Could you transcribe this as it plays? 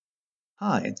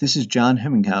Hi, this is John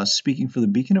Hemminghouse speaking for the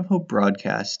Beacon of Hope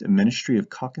broadcast, a ministry of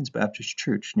Calkins Baptist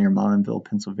Church near Monmouthville,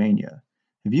 Pennsylvania.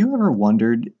 Have you ever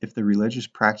wondered if the religious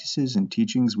practices and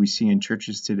teachings we see in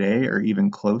churches today are even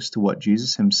close to what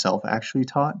Jesus himself actually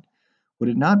taught? Would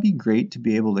it not be great to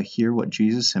be able to hear what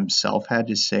Jesus himself had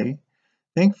to say?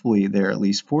 Thankfully, there are at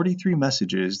least 43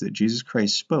 messages that Jesus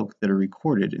Christ spoke that are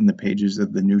recorded in the pages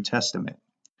of the New Testament.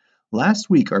 Last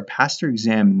week, our pastor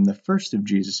examined the first of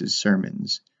Jesus'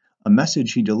 sermons, a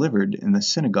message he delivered in the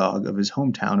synagogue of his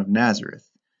hometown of Nazareth.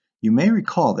 You may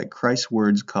recall that Christ's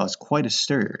words caused quite a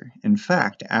stir. In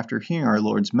fact, after hearing our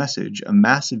Lord's message, a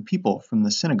mass of people from the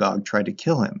synagogue tried to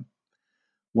kill him.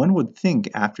 One would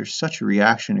think after such a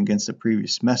reaction against the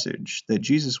previous message that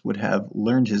Jesus would have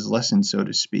learned his lesson, so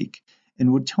to speak,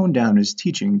 and would tone down his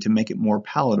teaching to make it more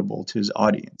palatable to his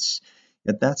audience.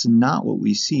 Yet that's not what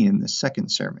we see in the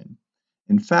second sermon.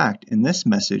 In fact, in this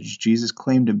message, Jesus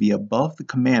claimed to be above the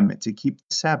commandment to keep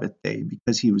the Sabbath day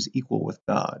because he was equal with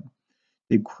God.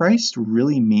 Did Christ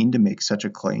really mean to make such a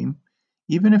claim?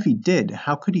 Even if he did,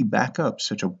 how could he back up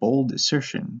such a bold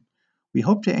assertion? We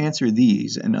hope to answer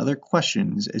these and other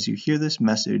questions as you hear this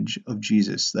message of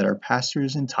Jesus that our pastor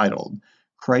is entitled,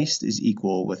 Christ is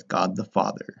Equal with God the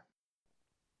Father.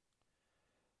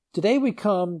 Today we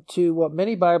come to what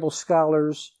many Bible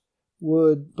scholars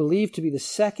would believe to be the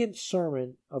second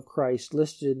sermon of Christ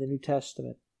listed in the New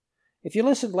Testament. If you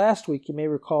listened last week, you may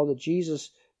recall that Jesus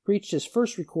preached his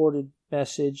first recorded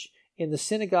message in the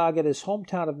synagogue at his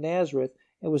hometown of Nazareth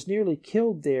and was nearly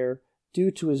killed there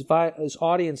due to his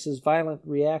audience's violent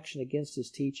reaction against his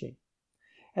teaching.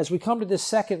 As we come to this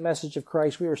second message of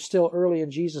Christ, we are still early in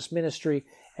Jesus' ministry,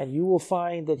 and you will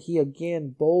find that he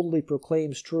again boldly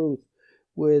proclaims truth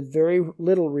with very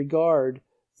little regard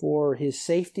for his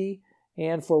safety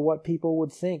and for what people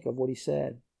would think of what he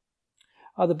said.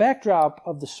 The backdrop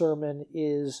of the sermon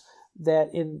is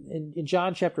that in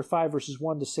John chapter 5, verses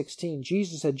 1 to 16,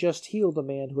 Jesus had just healed a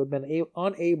man who had been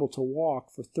unable to walk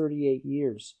for 38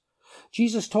 years.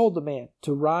 Jesus told the man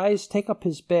to rise, take up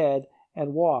his bed,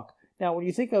 and walk. Now, when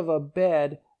you think of a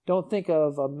bed, don't think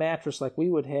of a mattress like we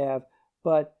would have,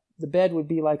 but the bed would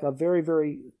be like a very,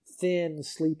 very thin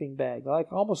sleeping bag,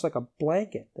 almost like a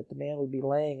blanket that the man would be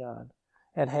laying on,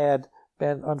 and had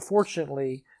been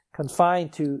unfortunately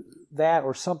confined to that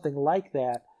or something like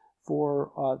that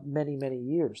for many, many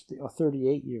years,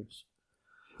 38 years.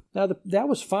 Now, that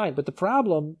was fine, but the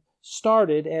problem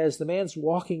started as the man's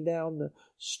walking down the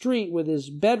street with his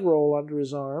bedroll under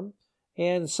his arm,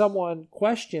 and someone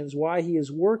questions why he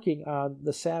is working on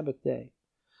the Sabbath day.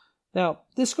 Now,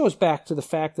 this goes back to the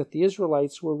fact that the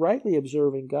Israelites were rightly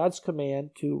observing God's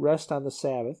command to rest on the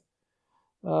Sabbath,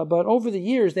 but over the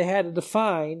years they had to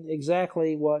define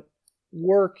exactly what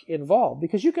work involved,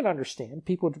 because you can understand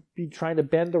people would be trying to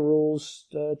bend the rules,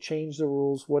 change the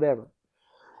rules, whatever.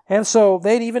 And so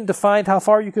they'd even defined how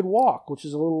far you could walk, which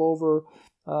is a little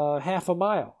over half a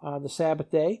mile on the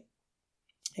Sabbath day,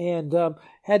 and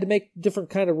had to make different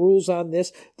kind of rules on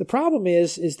this. The problem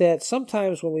is that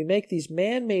sometimes when we make these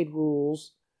man-made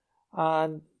rules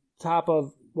on top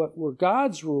of what were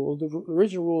God's rules, the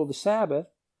original rule of the Sabbath,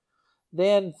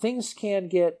 then things can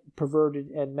get perverted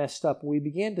and messed up. We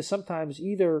begin to sometimes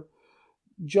either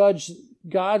judge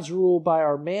God's rule by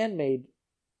our man-made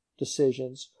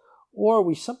decisions, or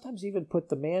we sometimes even put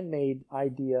the man-made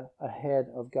idea ahead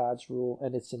of God's rule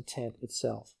and its intent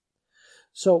itself.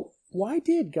 So, why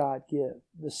did God give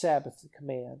the Sabbath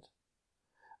command?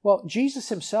 Well, Jesus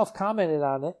himself commented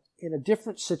on it in a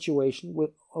different situation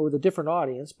with a different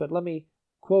audience, but let me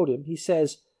quote him. He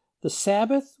says, "The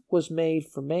Sabbath was made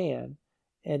for man,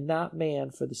 and not man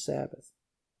for the Sabbath."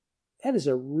 That is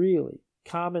a really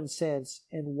common sense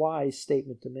and wise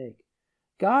statement to make.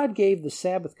 God gave the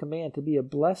Sabbath command to be a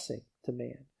blessing to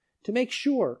man, to make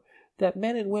sure that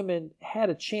men and women had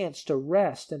a chance to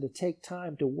rest and to take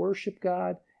time to worship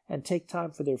God and take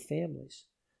time for their families.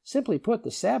 Simply put, the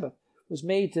Sabbath was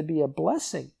made to be a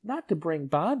blessing, not to bring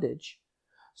bondage.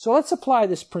 So let's apply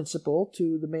this principle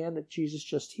to the man that Jesus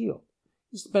just healed.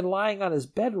 He's been lying on his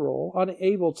bedroll,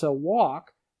 unable to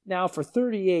walk, now for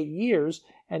 38 years,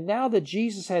 and now that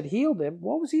Jesus had healed him,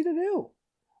 what was he to do?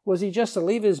 Was he just to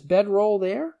leave his bedroll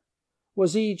there?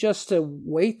 Was he just to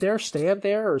wait there, stand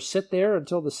there, or sit there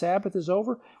until the Sabbath is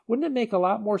over? Wouldn't it make a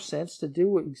lot more sense to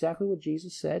do exactly what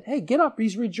Jesus said? Hey, get up.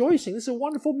 He's rejoicing. This is a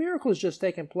wonderful miracle has just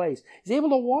taken place. He's able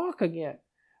to walk again.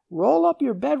 Roll up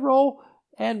your bedroll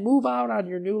and move out on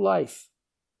your new life.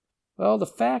 Well, the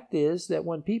fact is that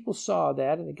when people saw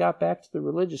that, and it got back to the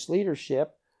religious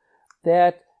leadership,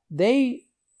 that they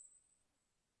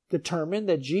determined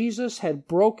that Jesus had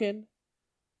broken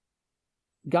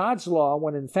God's law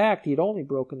when in fact he'd only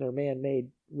broken their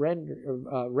man-made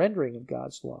rendering of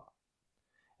God's law.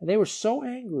 And they were so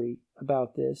angry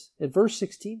about this, and verse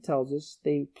 16 tells us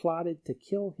they plotted to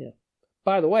kill him.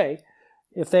 By the way,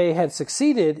 if they had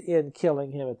succeeded in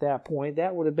killing him at that point,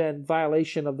 that would have been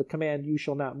violation of the command, "You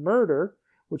shall not murder,"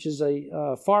 which is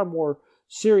a far more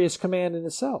serious command in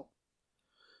itself.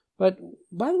 But,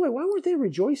 by the way, why weren't they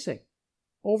rejoicing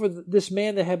over this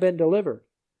man that had been delivered?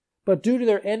 But due to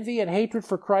their envy and hatred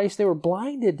for Christ, they were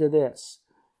blinded to this,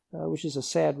 which is a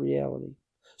sad reality.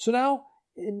 So now,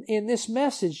 in this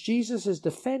message, Jesus is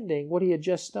defending what he had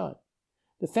just done,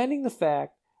 defending the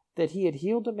fact that he had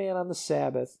healed a man on the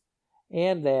Sabbath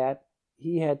and that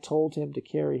he had told him to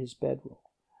carry his bedroll.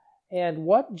 And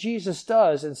what Jesus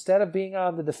does, instead of being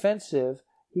on the defensive,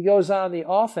 he goes on the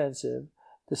offensive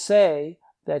to say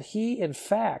that he, in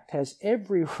fact, has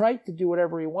every right to do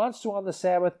whatever he wants to on the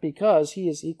Sabbath because he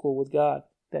is equal with God,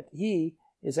 that he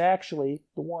is actually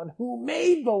the one who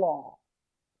made the law.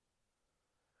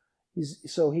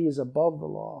 So he is above the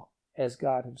law as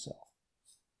God himself.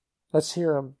 Let's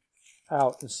hear him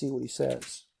out and see what he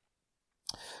says.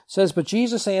 It says, "But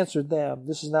Jesus answered them,"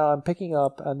 this is now, I'm picking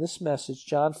up on this message,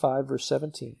 John 5, verse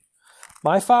 17.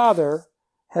 "My Father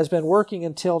has been working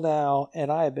until now,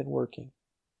 and I have been working."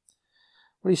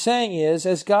 What he's saying is,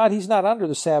 as God, he's not under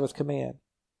the Sabbath command.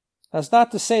 That's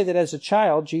not to say that as a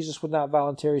child, Jesus would not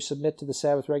voluntarily submit to the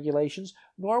Sabbath regulations,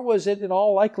 nor was it in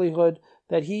all likelihood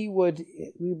that he would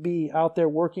be out there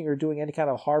working or doing any kind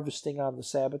of harvesting on the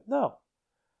Sabbath. No.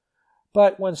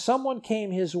 But when someone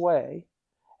came his way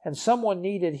and someone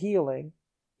needed healing,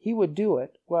 he would do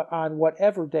it on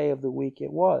whatever day of the week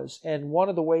it was. And one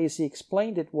of the ways he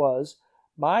explained it was,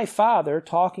 my Father,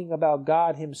 talking about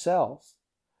God himself,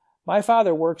 my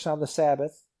Father works on the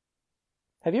Sabbath.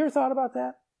 Have you ever thought about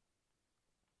that?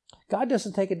 God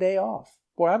doesn't take a day off.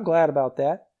 Boy, I'm glad about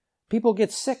that. People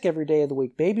get sick every day of the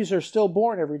week. Babies are still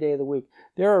born every day of the week.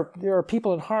 There are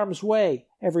people in harm's way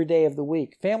every day of the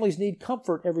week. Families need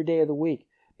comfort every day of the week.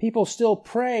 People still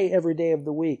pray every day of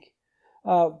the week.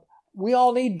 We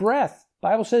all need breath. The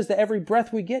Bible says that every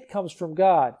breath we get comes from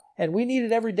God, and we need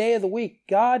it every day of the week.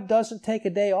 God doesn't take a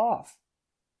day off.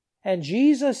 And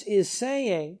Jesus is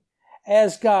saying,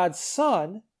 as God's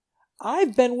Son,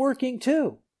 I've been working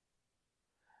too.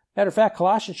 Matter of fact,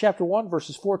 Colossians chapter 1,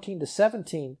 verses 14 to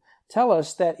 17 tell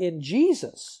us that in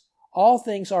Jesus, all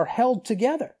things are held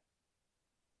together.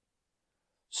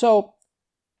 So,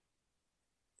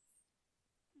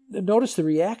 notice the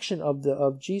reaction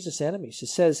of Jesus' enemies. It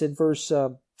says in verse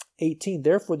 18,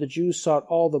 "Therefore the Jews sought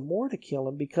all the more to kill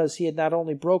him, because he had not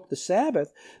only broke the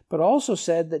Sabbath, but also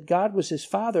said that God was his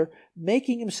Father,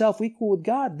 making himself equal with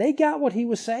God." They got what he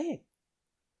was saying.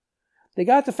 They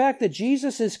got the fact that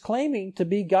Jesus is claiming to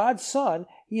be God's Son.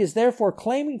 He is therefore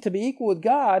claiming to be equal with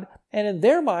God, and in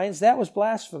their minds, that was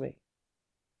blasphemy.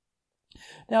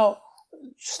 Now,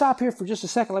 stop here for just a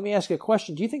second. Let me ask you a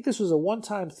question. Do you think this was a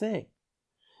one-time thing?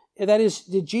 That is,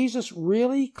 did Jesus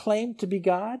really claim to be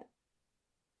God?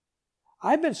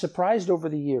 I've been surprised over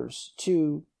the years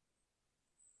to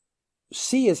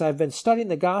see, as I've been studying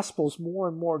the Gospels more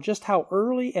and more, just how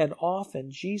early and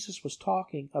often Jesus was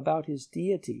talking about his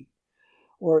deity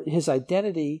or his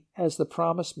identity as the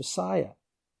promised Messiah.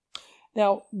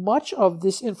 Now, much of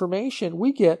this information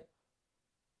we get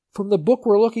from the book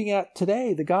we're looking at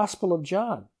today, the Gospel of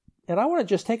John. And I want to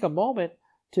just take a moment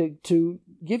to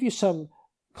give you some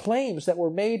claims that were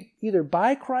made either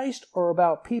by Christ or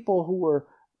about people who were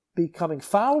becoming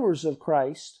followers of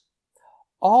Christ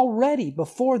already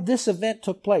before this event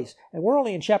took place. And we're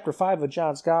only in chapter 5 of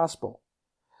John's Gospel.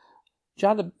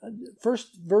 John, the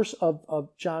first verse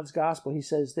of John's Gospel, he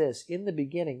says this: "In the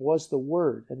beginning was the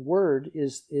Word," and Word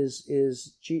is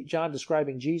John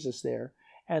describing Jesus there.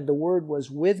 "And the Word was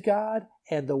with God,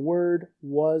 and the Word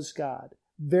was God."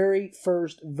 Very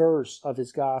first verse of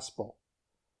his Gospel.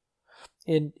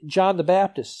 In John the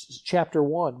Baptist, chapter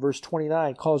 1, verse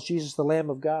 29, calls Jesus the Lamb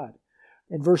of God.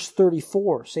 In verse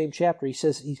 34, same chapter,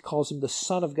 he calls him the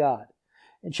Son of God.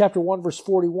 In chapter 1, verse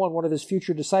 41, one of his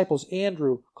future disciples,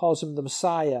 Andrew, calls him the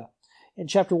Messiah. In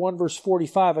chapter 1, verse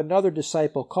 45, another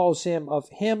disciple calls him of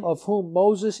whom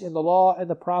Moses in the law and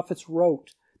the prophets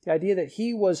wrote. The idea that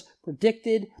he was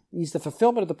predicted, he's the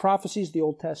fulfillment of the prophecies of the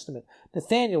Old Testament.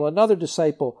 Nathanael, another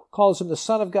disciple, calls him the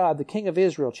Son of God, the King of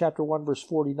Israel, chapter 1, verse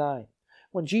 49.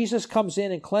 When Jesus comes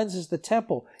in and cleanses the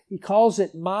temple, he calls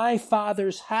it my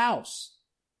Father's house.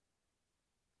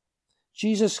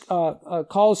 Jesus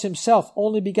calls himself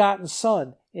only begotten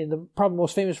Son in the probably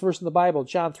most famous verse in the Bible,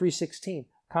 John 3:16,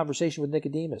 conversation with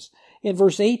Nicodemus. In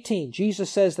verse 18, Jesus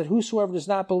says that whosoever does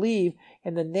not believe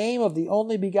in the name of the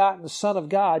only begotten Son of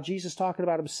God, Jesus talking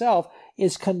about himself,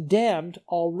 is condemned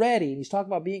already. And he's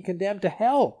talking about being condemned to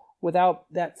hell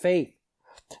without that faith.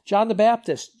 John the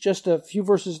Baptist, just a few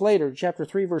verses later, chapter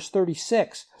 3, verse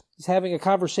 36, he's having a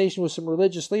conversation with some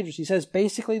religious leaders. He says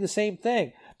basically the same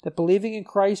thing, that believing in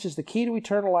Christ is the key to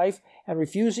eternal life, and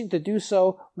refusing to do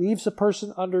so leaves a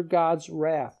person under God's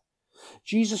wrath.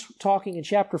 Jesus talking in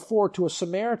chapter 4 to a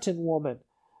Samaritan woman,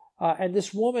 and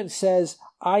this woman says,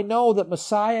 I know that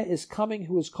Messiah is coming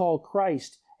who is called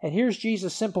Christ. And here's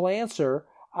Jesus' simple answer,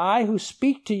 I who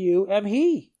speak to you am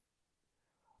he.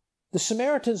 The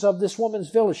Samaritans of this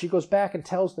woman's village, she goes back and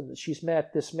tells them that she's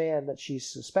met this man that she's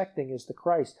suspecting is the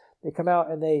Christ. They come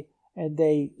out and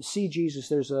they see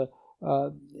Jesus.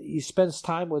 He spends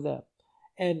time with them.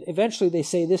 And eventually they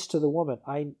say this to the woman.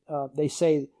 They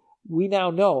say, we now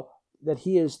know that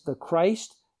he is the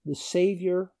Christ, the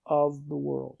Savior of the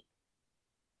world.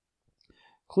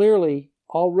 Clearly,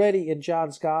 already in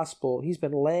John's Gospel, he's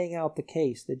been laying out the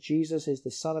case that Jesus is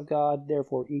the Son of God,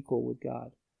 therefore equal with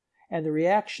God. And the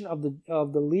reaction of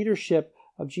the leadership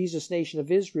of Jesus' nation of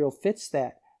Israel fits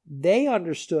that. They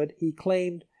understood he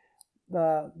claimed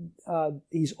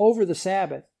he's over the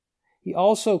Sabbath. He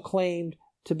also claimed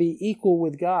to be equal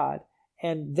with God,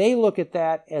 and they look at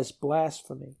that as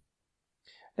blasphemy.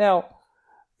 Now,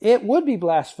 it would be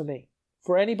blasphemy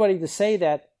for anybody to say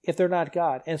that if they're not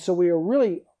God. And so we are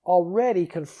really already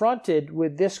confronted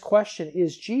with this question,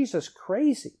 is Jesus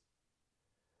crazy?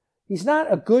 He's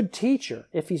not a good teacher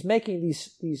if he's making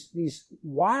these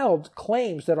wild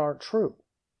claims that aren't true.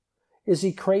 Is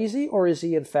he crazy, or is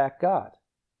he in fact God?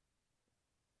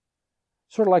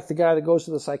 Sort of like the guy that goes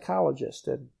to the psychologist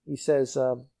and he says,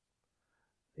 Doc,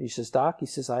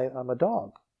 I'm a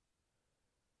dog.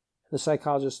 The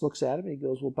psychologist looks at him and he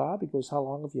goes, well, Bob, how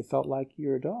long have you felt like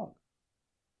you're a dog?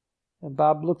 And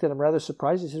Bob looked at him rather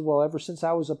surprised. He said, well, ever since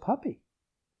I was a puppy.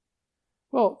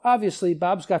 Well, obviously,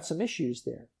 Bob's got some issues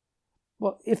there.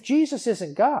 Well, if Jesus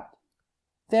isn't God,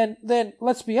 then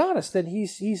let's be honest, then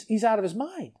he's out of his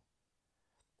mind.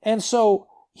 And so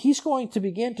he's going to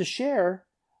begin to share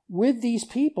with these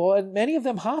people, and many of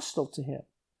them hostile to him,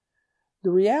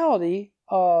 the reality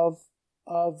of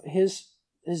his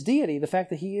deity, the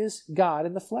fact that he is God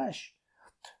in the flesh.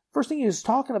 First thing he's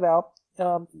talking about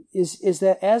is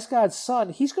that as God's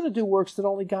Son, he's going to do works that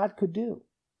only God could do.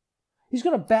 He's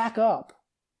going to back up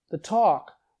the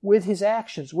talk with his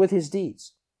actions, with his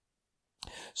deeds.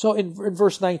 So in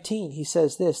verse 19, he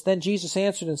says this, Then Jesus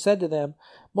answered and said to them,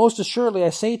 Most assuredly I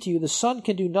say to you, the Son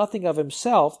can do nothing of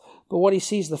himself, but what he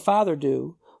sees the Father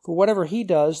do. For whatever he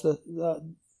does,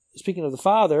 speaking of the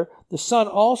Father, the Son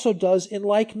also does in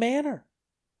like manner.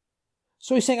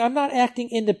 So he's saying, I'm not acting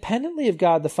independently of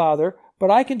God the Father,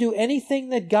 but I can do anything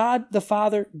that God the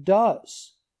Father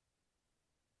does.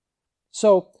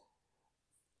 So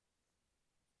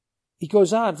he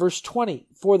goes on, verse 20,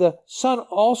 For the Son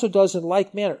also does in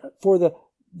like manner. For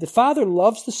the Father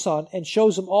loves the Son and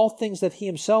shows him all things that he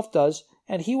himself does,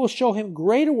 and he will show him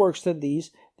greater works than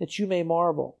these, that you may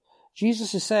marvel.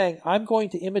 Jesus is saying, I'm going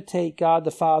to imitate God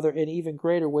the Father in even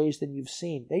greater ways than you've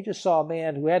seen. They just saw a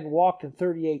man who hadn't walked in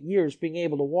 38 years being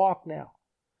able to walk now.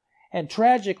 And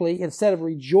tragically, instead of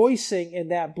rejoicing in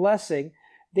that blessing,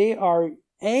 they are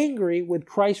angry with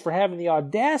Christ for having the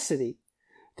audacity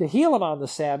to heal him on the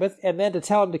Sabbath and then to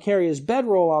tell him to carry his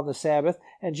bedroll on the Sabbath.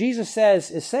 And Jesus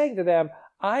is saying to them,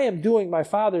 I am doing my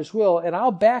Father's will, and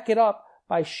I'll back it up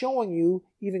by showing you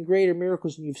even greater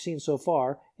miracles than you've seen so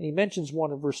far. And he mentions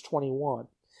one in verse 21.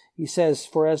 He says,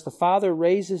 For as the Father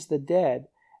raises the dead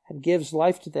and gives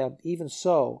life to them, even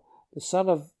so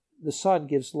the Son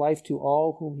gives life to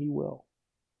all whom he will.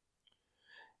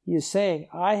 He is saying,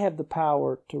 I have the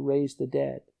power to raise the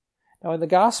dead. Now in the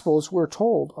Gospels, we're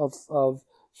told of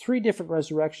three different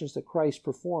resurrections that Christ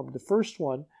performed. The first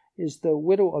one is the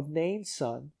widow of Nain's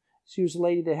son. She was a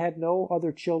lady that had no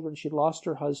other children. She'd lost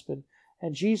her husband.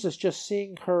 And Jesus, just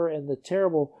seeing her and the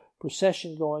terrible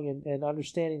procession going and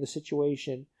understanding the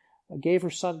situation, gave her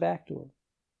son back to her.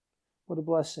 What a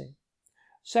blessing.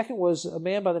 Second was a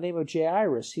man by the name of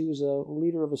Jairus. He was a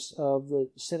leader of the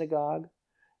synagogue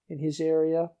in his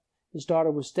area. His daughter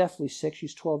was deathly sick.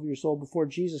 She's 12 years old. Before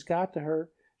Jesus got to her,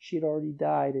 she had already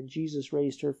died, and Jesus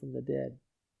raised her from the dead.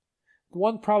 The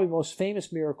one probably most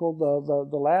famous miracle,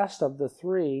 the last of the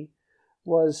three,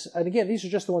 was, and again, these are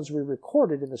just the ones we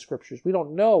recorded in the Scriptures. We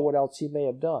don't know what else he may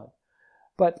have done.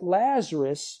 But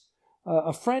Lazarus,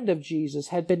 a friend of Jesus,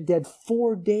 had been dead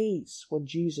 4 days when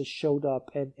Jesus showed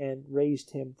up and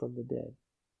raised him from the dead.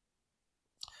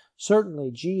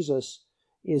 Certainly, Jesus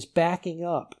is backing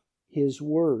up his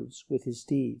words with his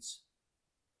deeds.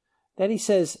 Then he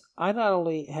says, I not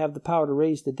only have the power to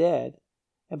raise the dead,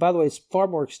 and by the way, it's far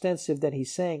more extensive than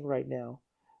he's saying right now,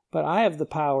 but I have the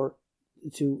power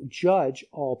to judge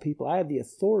all people. I have the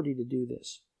authority to do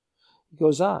this. He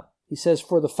goes on. He says,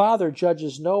 for the Father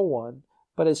judges no one,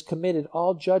 but has committed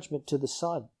all judgment to the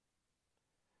Son.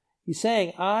 He's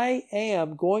saying, I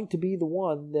am going to be the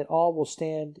one that all will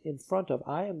stand in front of.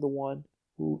 I am the one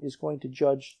who is going to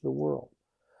judge the world.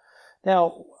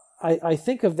 Now, I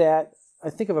think of that. I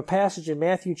think of a passage in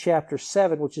Matthew chapter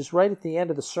 7, which is right at the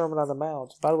end of the Sermon on the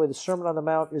Mount. By the way, the Sermon on the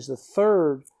Mount is the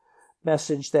third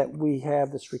message that we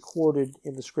have that's recorded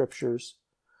in the Scriptures.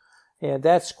 And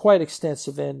that's quite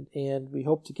extensive, and we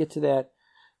hope to get to that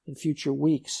in future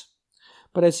weeks.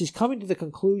 But as he's coming to the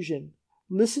conclusion,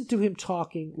 listen to him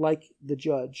talking like the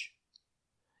judge.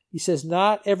 He says,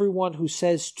 not everyone who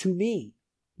says to me,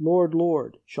 Lord,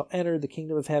 Lord, shall enter the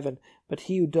kingdom of heaven, but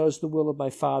he who does the will of my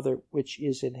Father which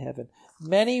is in heaven.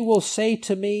 Many will say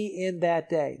to me in that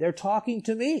day, they're talking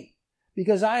to me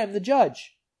because I am the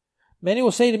judge. Many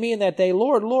will say to me in that day,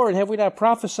 Lord, Lord, have we not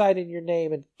prophesied in your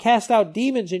name, and cast out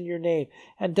demons in your name,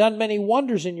 and done many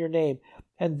wonders in your name?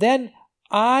 And then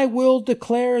I will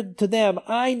declare to them,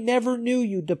 I never knew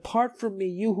you. Depart from me,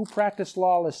 you who practice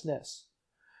lawlessness.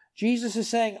 Jesus is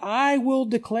saying, I will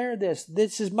declare this.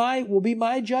 This will be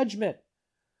my judgment.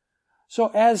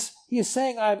 So as he is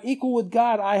saying, I am equal with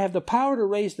God. I have the power to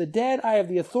raise the dead. I have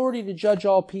the authority to judge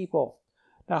all people.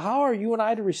 Now, how are you and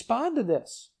I to respond to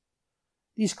this?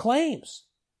 These claims.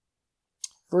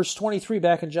 Verse 23,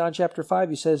 back in John chapter 5,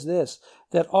 he says this,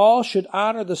 that all should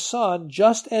honor the Son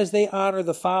just as they honor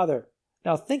the Father.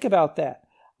 Now, think about that.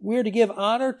 We are to give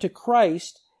honor to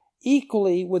Christ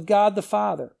equally with God the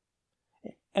Father.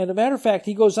 And as a matter of fact,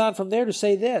 he goes on from there to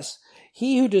say this,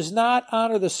 he who does not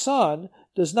honor the Son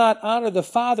does not honor the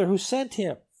Father who sent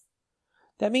him.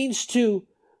 That means to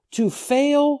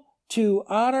fail to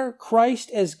honor Christ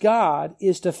as God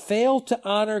is to fail to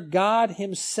honor God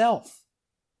himself,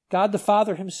 God the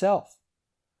Father himself.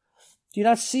 Do you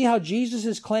not see how Jesus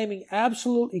is claiming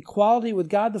absolute equality with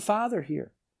God the Father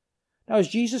here? Now, is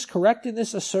Jesus correct in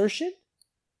this assertion?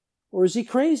 Or is he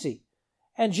crazy?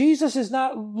 And Jesus is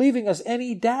not leaving us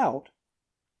any doubt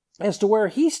as to where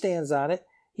he stands on it.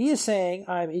 He is saying,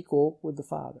 I am equal with the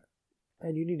Father.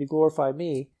 And you need to glorify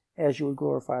me as you would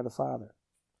glorify the Father.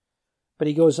 But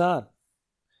he goes on.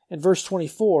 In verse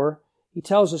 24, he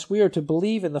tells us we are to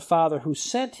believe in the Father who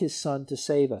sent his Son to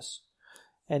save us.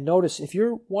 And notice, if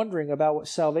you're wondering about what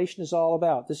salvation is all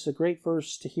about, this is a great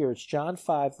verse to hear. It's John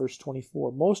 5, verse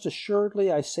 24. Most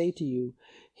assuredly I say to you,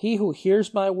 he who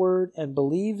hears my word and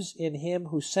believes in him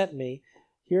who sent me,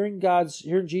 hearing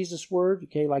Jesus' word,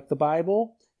 okay, like the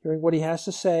Bible, hearing what he has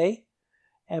to say,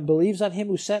 and believes on him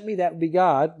who sent me, that would be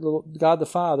God the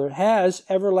Father, has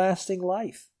everlasting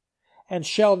life, and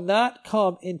shall not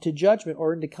come into judgment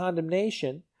or into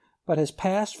condemnation, but has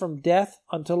passed from death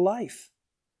unto life.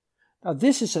 Now,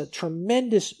 this is a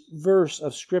tremendous verse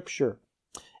of Scripture,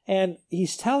 and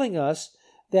he's telling us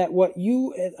that what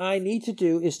you and I need to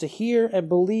do is to hear and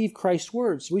believe Christ's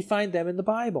words. We find them in the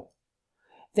Bible.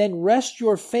 Then rest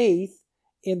your faith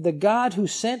in the God who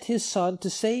sent his Son to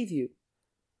save you.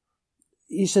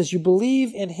 He says, you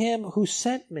believe in him who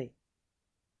sent me.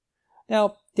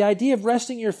 Now, the idea of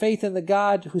resting your faith in the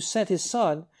God who sent his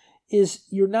Son is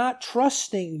you're not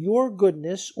trusting your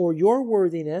goodness or your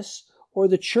worthiness or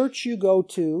the church you go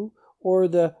to or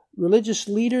the religious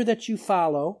leader that you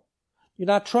follow. You're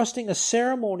not trusting a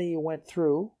ceremony you went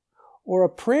through or a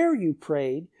prayer you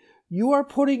prayed. You are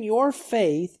putting your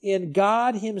faith in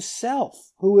God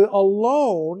himself, who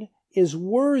alone is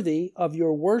worthy of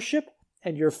your worship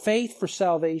and your faith for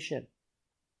salvation.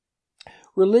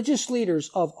 Religious leaders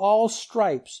of all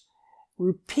stripes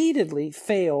repeatedly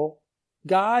fail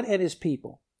God and his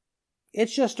people.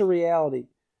 It's just a reality.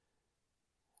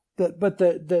 But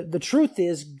the truth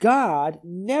is, God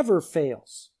never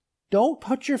fails. Don't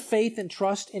put your faith and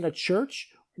trust in a church,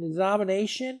 in a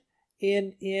denomination,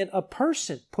 in a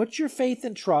person. Put your faith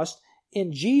and trust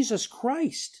in Jesus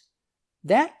Christ.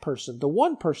 That person, the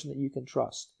one person that you can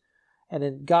trust. And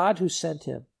in God who sent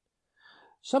him.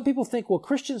 Some people think, well,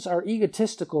 Christians are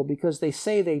egotistical because they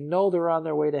say they know they're on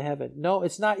their way to heaven. No,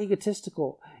 it's not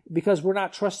egotistical because we're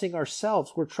not trusting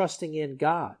ourselves. We're trusting in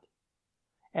God.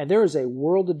 And there is a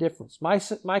world of difference.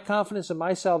 My confidence in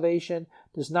my salvation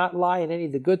does not lie in any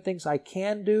of the good things I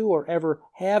can do or ever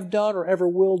have done or ever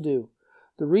will do.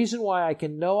 The reason why I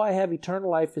can know I have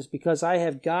eternal life is because I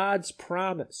have God's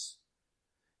promise.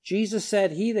 Jesus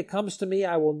said, he that comes to me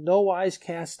I will no wise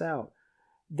cast out.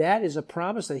 That is a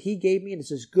promise that he gave me, and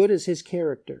it's as good as his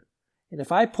character. And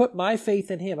if I put my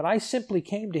faith in Him, and I simply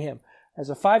came to Him as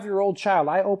a 5-year-old child,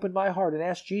 I opened my heart and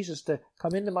asked Jesus to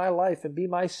come into my life and be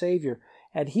my Savior.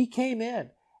 And He came in.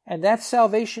 And that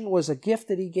salvation was a gift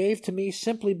that He gave to me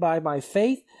simply by my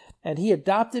faith. And He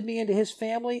adopted me into His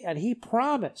family. And He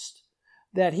promised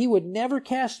that He would never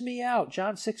cast me out.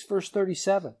 John 6, verse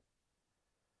 37.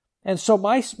 And so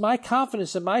my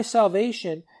confidence in my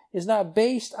salvation is not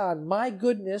based on my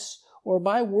goodness or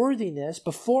my worthiness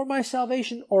before my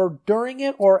salvation or during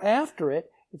it or after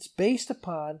it. It's based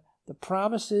upon the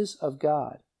promises of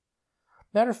God.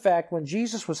 Matter of fact, when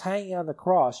Jesus was hanging on the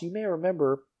cross, you may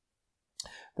remember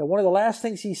that one of the last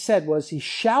things He said was He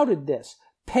shouted this.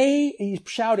 He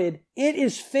shouted, "It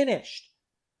is finished."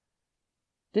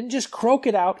 Didn't just croak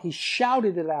it out, He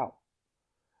shouted it out.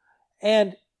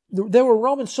 And there were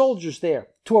Roman soldiers there.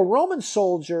 To a Roman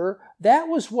soldier, that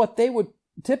was what they would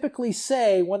typically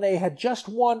say when they had just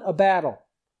won a battle.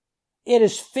 It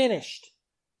is finished.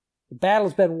 The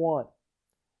battle's been won.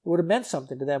 It would have meant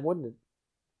something to them, wouldn't it?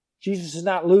 Jesus is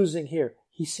not losing here.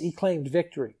 He claimed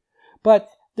victory. But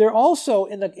there also,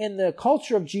 in the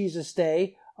culture of Jesus'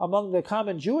 day, among the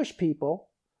common Jewish people,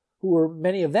 who were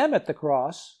many of them at the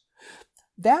cross,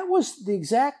 that was the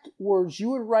exact words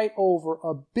you would write over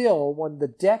a bill when the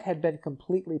debt had been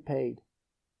completely paid.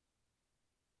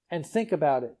 And think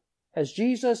about it. As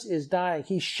Jesus is dying,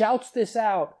 He shouts this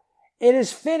out. It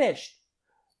is finished.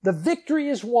 The victory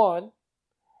is won.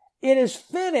 It is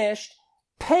finished,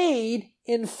 paid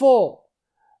in full.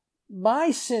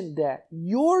 My sin debt,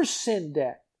 your sin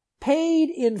debt, paid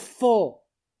in full.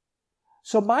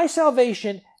 So my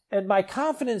salvation and my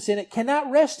confidence in it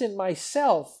cannot rest in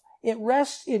myself. It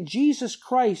rests in Jesus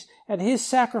Christ and His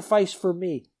sacrifice for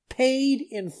me, paid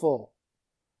in full.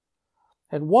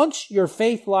 And once your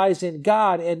faith lies in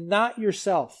God and not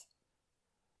yourself,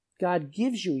 God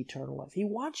gives you eternal life. He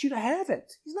wants you to have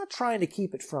it. He's not trying to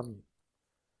keep it from you.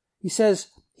 He says,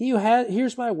 "He who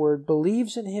hears my word,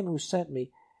 believes in Him who sent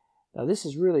me." Now this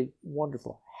is really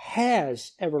wonderful.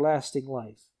 Has everlasting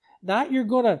life. Not you're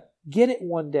going to get it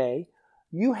one day.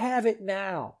 You have it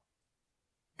now.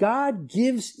 God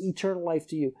gives eternal life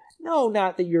to you. No,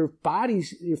 not that your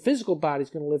physical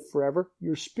body's going to live forever.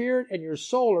 Your spirit and your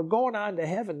soul are going on to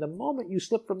heaven the moment you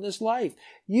slip from this life.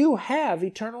 You have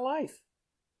eternal life.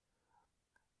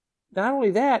 Not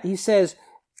only that, he says,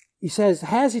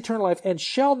 has eternal life and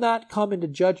shall not come into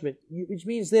judgment, which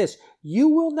means this: you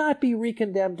will not be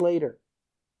recondemned later.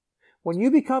 When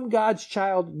you become God's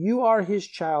child, you are His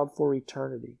child for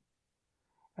eternity.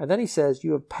 And then he says,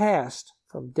 you have passed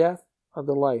from death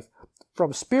unto life,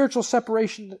 from spiritual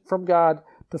separation from God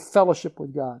to fellowship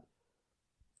with God.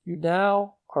 You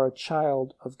now are a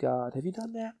child of God. Have you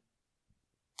done that?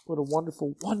 What a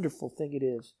wonderful, wonderful thing it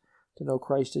is to know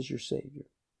Christ as your Savior.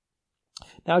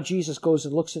 Now Jesus goes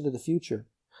and looks into the future.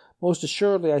 Most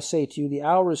assuredly I say to you, the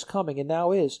hour is coming, and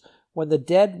now is, when the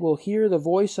dead will hear the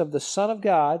voice of the Son of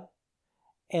God,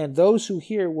 and those who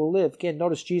hear will live. Again,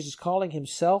 notice Jesus calling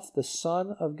Himself the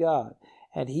Son of God.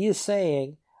 And He is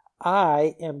saying,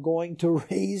 I am going to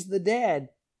raise the dead.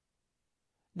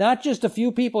 Not just a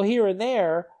few people here and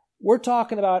there. We're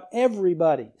talking about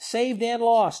everybody, saved and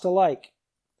lost alike.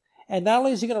 And not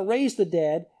only is He going to raise the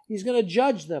dead, He's going to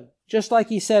judge them, just like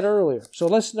He said earlier. So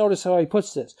let's notice how He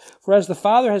puts this. For as the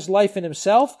Father has life in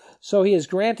Himself, so He has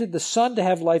granted the Son to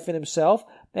have life in Himself,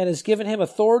 and has given Him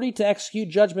authority to execute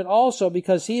judgment also,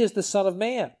 because He is the Son of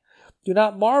Man. Do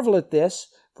not marvel at this,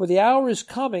 for the hour is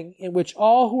coming in which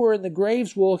all who are in the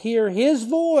graves will hear His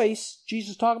voice,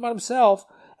 Jesus talking about Himself,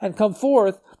 and come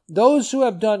forth, those who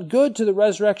have done good to the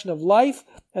resurrection of life,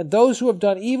 and those who have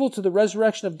done evil to the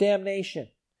resurrection of damnation.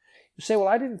 You say, well,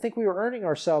 I didn't think we were earning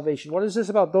our salvation. What is this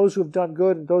about those who have done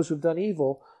good and those who have done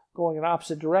evil going in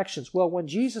opposite directions? Well, when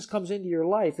Jesus comes into your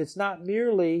life, it's not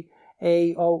merely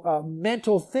a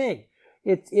mental thing.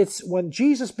 It's when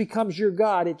Jesus becomes your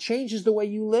God, it changes the way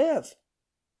you live.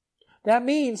 That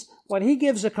means when He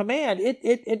gives a command,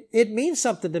 it means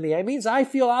something to me. It means I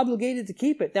feel obligated to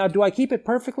keep it. Now, do I keep it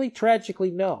perfectly? Tragically,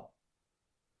 no.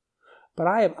 But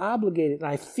I am obligated, and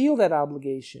I feel that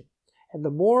obligation. And the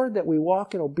more that we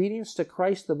walk in obedience to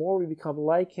Christ, the more we become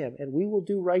like Him. And we will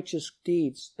do righteous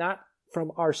deeds, not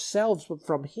from ourselves, but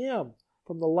from Him,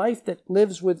 from the life that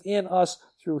lives within us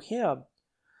through Him.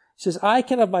 He says, I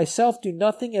can of myself do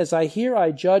nothing. As I hear,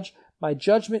 I judge. My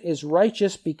judgment is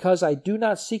righteous, because I do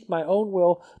not seek my own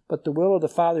will, but the will of the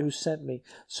Father who sent me.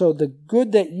 So the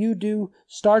good that you do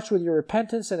starts with your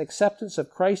repentance and acceptance of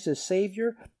Christ as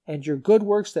Savior, and your good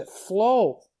works that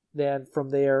flow then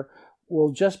from there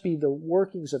will just be the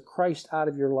workings of Christ out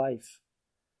of your life.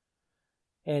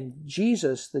 And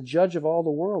Jesus, the judge of all the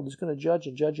world, is going to judge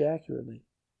and judge accurately.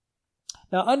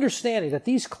 Now, understanding that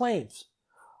these claims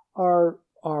are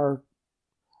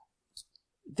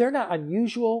they're not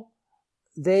unusual,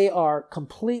 they are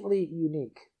completely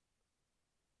unique.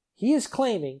 He is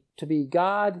claiming to be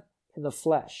God in the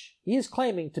flesh. He is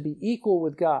claiming to be equal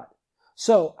with God.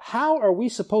 So, how are we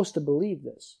supposed to believe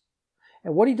this?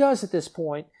 And what he does at this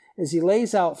point is he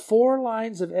lays out 4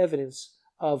 lines of evidence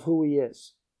of who he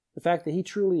is. The fact that he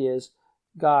truly is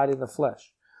God in the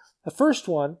flesh. The first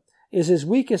one is his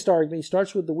weakest argument. He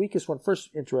starts with the weakest one first,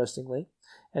 interestingly,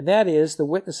 and that is the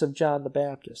witness of John the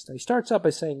Baptist. And he starts out by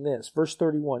saying this, verse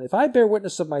 31, "If I bear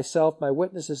witness of myself, my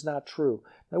witness is not true."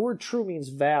 The word true means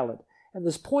valid. And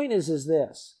this point is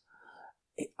this.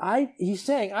 He's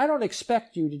saying, I don't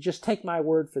expect you to just take my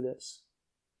word for this.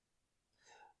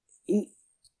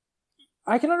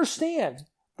 I can understand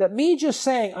that me just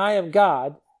saying I am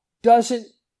God doesn't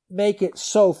make it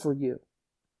so for you.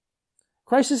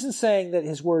 Christ isn't saying that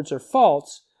his words are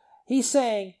false. He's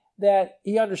saying that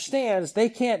he understands they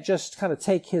can't just kind of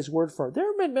take his word for it. There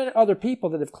have been many other people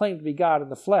that have claimed to be God in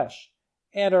the flesh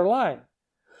and are lying.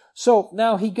 So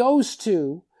now he goes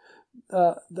to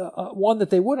the one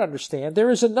that they would understand. "There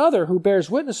is another who bears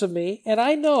witness of me, and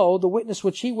I know the witness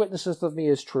which he witnesseth of me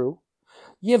is true.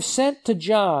 Ye have sent to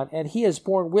John, and he has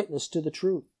borne witness to the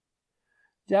truth."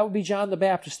 That would be John the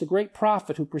Baptist, the great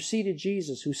prophet who preceded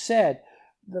Jesus, who said,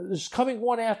 "There's coming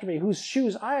one after me, whose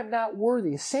shoes I am not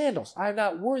worthy, his sandals I am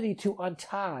not worthy to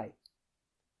untie."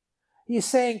 He is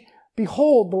saying,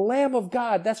 behold, the Lamb of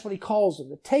God, that's what he calls him,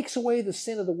 that takes away the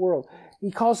sin of the world.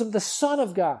 He calls him the Son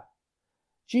of God.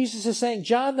 Jesus is saying,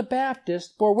 John the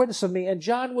Baptist bore witness of me, and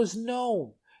John was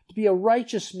known to be a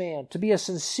righteous man, to be a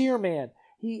sincere man.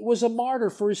 He was a martyr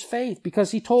for his faith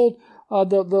because he told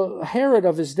the Herod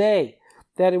of his day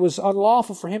that it was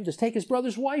unlawful for him to take his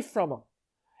brother's wife from him.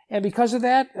 And because of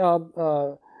that,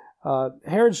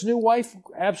 Herod's new wife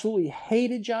absolutely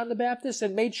hated John the Baptist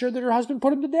and made sure that her husband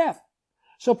put him to death.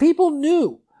 So people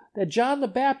knew that John the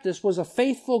Baptist was a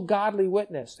faithful, godly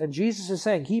witness. And Jesus is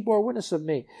saying, he bore witness of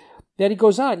me. Then he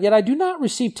goes on, "Yet I do not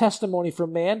receive testimony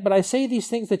from man, but I say these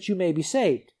things that you may be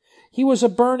saved. He was a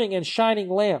burning and shining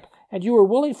lamp, and you were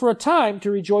willing for a time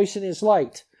to rejoice in his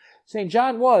light." Saying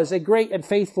John was a great and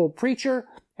faithful preacher,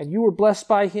 and you were blessed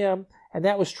by him, and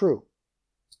that was true.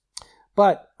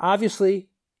 But obviously,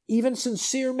 even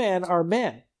sincere men are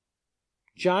men.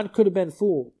 John could have been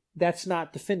fooled. That's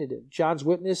not definitive. John's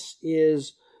witness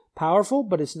is powerful,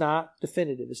 but it's not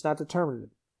definitive. It's not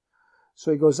determinative.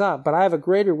 So he goes on, "But I have a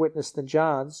greater witness than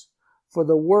John's, for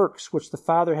the works which the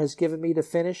Father has given me to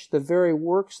finish, the very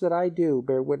works that I do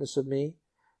bear witness of me,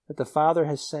 that the Father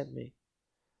has sent me."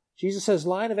 Jesus says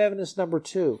line of evidence number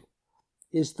 2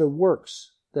 is the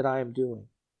works that I am doing.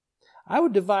 I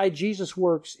would divide Jesus'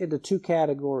 works into 2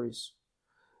 categories.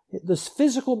 The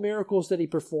physical miracles that he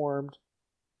performed,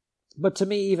 but to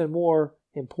me even more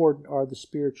important are the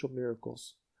spiritual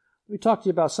miracles. Let me talk to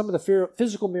you about some of the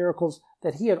physical miracles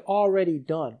that he had already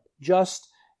done just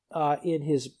in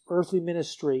his earthly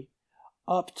ministry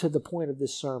up to the point of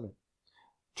this sermon.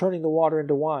 Turning the water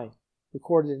into wine,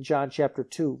 recorded in John chapter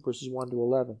 2, verses 1 to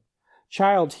 11.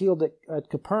 Child healed at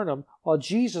Capernaum while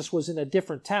Jesus was in a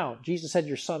different town. Jesus said,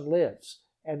 "Your son lives."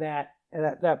 And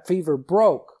that fever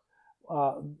broke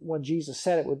when Jesus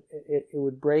said it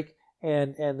would break.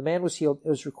 And the man was healed. It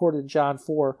was recorded in John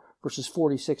 4, verses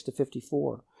 46 to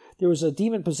 54. There was a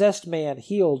demon-possessed man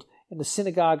healed in the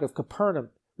synagogue of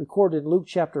Capernaum, recorded in Luke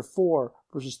chapter 4,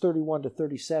 verses 31 to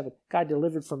 37. God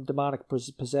delivered from demonic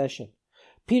possession.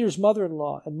 Peter's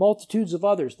mother-in-law and multitudes of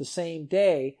others the same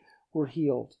day were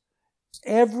healed.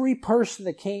 Every person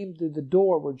that came through the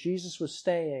door where Jesus was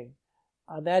staying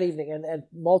on that evening, and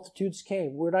multitudes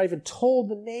came. We're not even told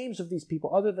the names of these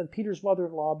people, other than Peter's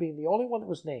mother-in-law being the only one that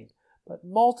was named. But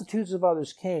multitudes of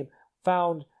others came,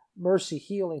 found mercy,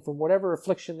 healing from whatever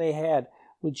affliction they had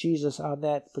with Jesus on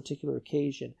that particular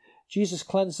occasion. Jesus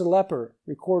cleansed the leper,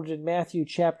 recorded in Matthew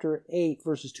chapter 8,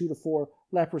 verses 2 to 4.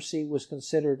 Leprosy was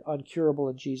considered uncurable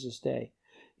in Jesus' day.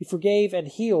 He forgave and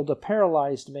healed a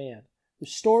paralyzed man,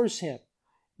 restores him.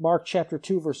 Mark chapter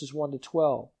 2, verses 1 to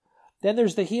 12. Then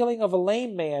there's the healing of a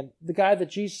lame man, the guy that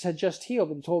Jesus had just healed,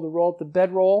 and told to roll up the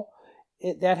bedroll.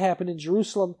 That happened in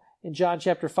Jerusalem in John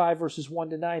chapter 5, verses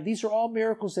 1 to 9. These are all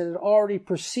miracles that had already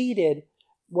preceded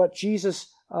what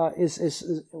Jesus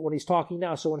is when he's talking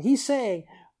now. So when he's saying,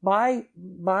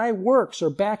 my works are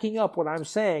backing up what I'm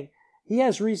saying, he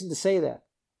has reason to say that.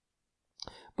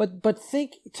 But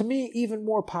think, to me, even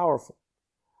more powerful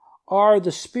are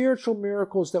the spiritual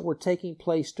miracles that were taking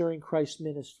place during Christ's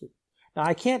ministry. Now,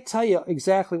 I can't tell you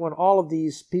exactly when all of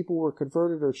these people were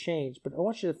converted or changed, but I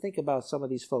want you to think about some of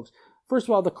these folks. First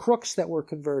of all, the crooks that were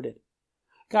converted.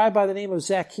 guy by the name of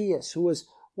Zacchaeus, who was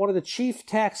one of the chief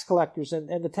tax collectors.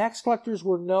 And the tax collectors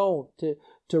were known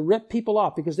to rip people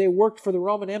off because they worked for the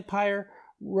Roman Empire.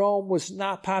 Rome was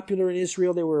not popular in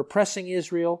Israel. They were oppressing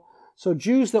Israel. So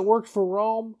Jews that worked for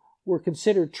Rome were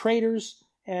considered traitors.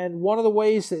 And one of the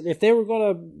ways that if they were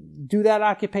going to do that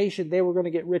occupation, they were going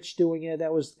to get rich doing it.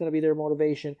 That was going to be their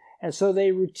motivation. And so they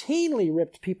routinely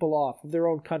ripped people off of their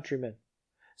own countrymen.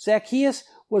 Zacchaeus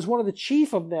was one of the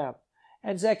chief of them.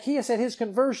 And Zacchaeus at his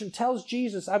conversion tells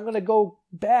Jesus, I'm going to go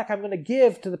back, I'm going to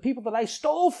give to the people that I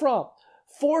stole from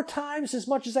 4 times as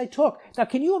much as I took. Now,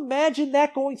 can you imagine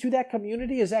that going through that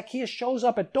community as Zacchaeus shows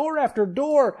up at door after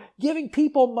door giving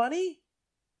people money?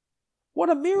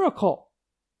 What a miracle.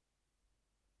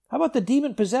 How about the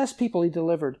demon-possessed people he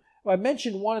delivered? Well, I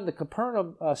mentioned one in the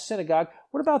Capernaum synagogue.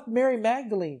 What about Mary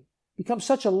Magdalene? Become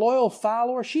such a loyal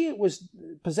follower. She was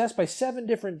possessed by 7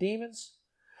 different demons.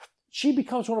 She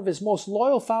becomes one of his most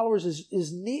loyal followers,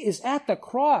 is at the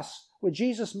cross with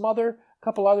Jesus' mother, a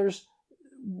couple others,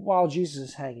 while Jesus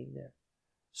is hanging there.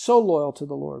 So loyal to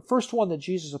the Lord. First one that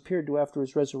Jesus appeared to after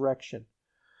his resurrection.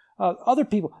 Other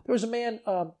people. There was a man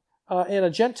in a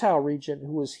Gentile region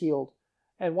who was healed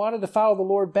and wanted to follow the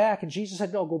Lord back. And Jesus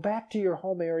said, no, go back to your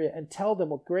home area and tell them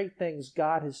what great things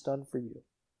God has done for you.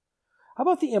 How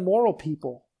about the immoral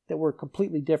people that were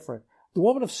completely different? The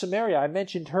woman of Samaria, I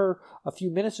mentioned her a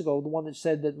few minutes ago, the one that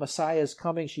said that Messiah is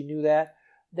coming, she knew that.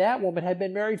 That woman had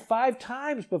been married 5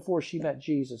 times before she met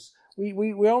Jesus.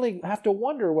 We only have to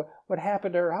wonder what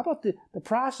happened to her. How about the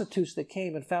prostitutes that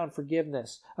came and found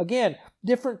forgiveness? Again,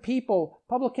 different people,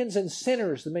 publicans and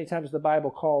sinners, many times the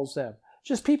Bible calls them.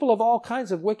 Just people of all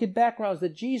kinds of wicked backgrounds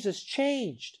that Jesus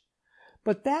changed.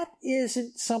 But that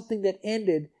isn't something that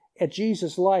ended at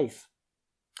Jesus' life.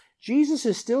 Jesus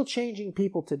is still changing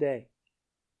people today.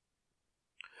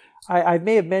 I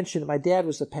may have mentioned that my dad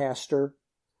was a pastor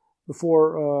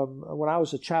before, when I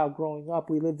was a child growing up.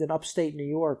 We lived in upstate New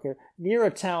York, near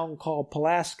a town called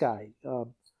Pulaski,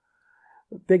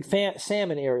 big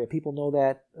salmon area. People know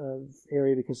that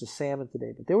area because of salmon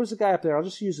today. But there was a guy up there, I'll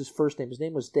just use his first name. His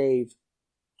name was Dave.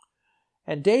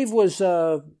 And Dave was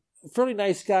a fairly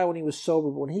nice guy when he was sober,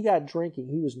 but when he got drinking,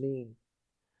 he was mean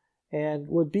and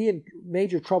would be in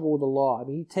major trouble with the law. I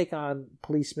mean, he'd take on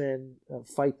policemen,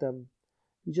 fight them.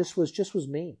 He just was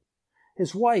mean.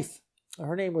 His wife,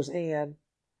 her name was Anne,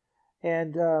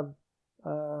 and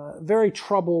very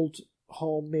troubled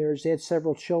home marriage. They had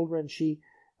several children. She,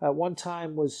 at one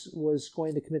time, was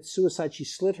going to commit suicide. She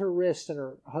slit her wrist, and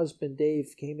her husband,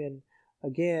 Dave, came in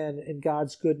again, in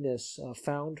God's goodness,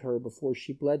 found her before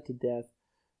she bled to death,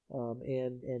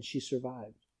 and she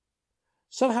survived.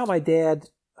 Somehow my dad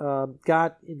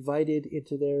got invited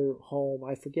into their home.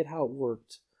 I forget how it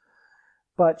worked,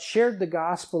 but shared the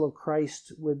gospel of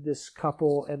Christ with this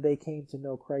couple, and they came to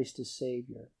know Christ as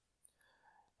Savior.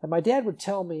 And my dad would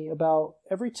tell me about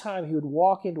every time he would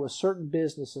walk into a certain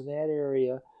business in that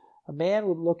area, a man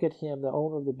would look at him, the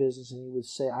owner of the business, and he would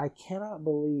say, I cannot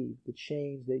believe the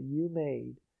change that you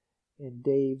made in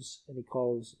Dave's, and he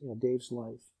calls, Dave's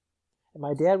life. And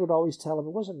my dad would always tell him,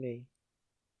 it wasn't me.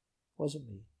 It wasn't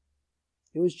me.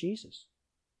 It was Jesus.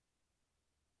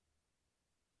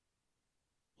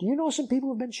 Do you know some people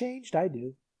who have been changed? I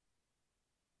do.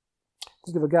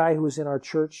 Think of a guy who was in our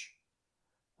church.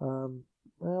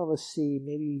 Let's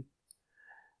see,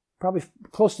 probably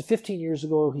close to 15 years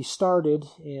ago he started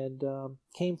and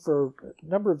came for a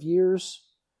number of years.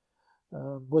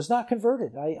 Was not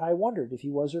converted. I wondered if he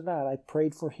was or not. I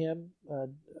prayed for him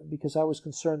because I was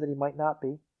concerned that he might not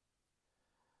be.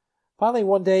 Finally,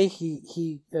 one day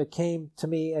he came to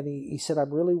me and he said,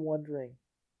 I'm really wondering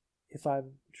if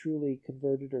I'm truly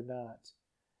converted or not.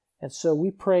 And so we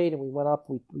prayed and we went up,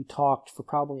 we talked for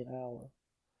probably an hour.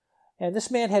 And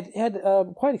this man had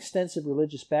quite extensive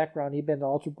religious background. He'd been an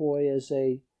altar boy as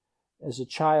a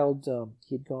child.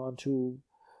 He'd gone to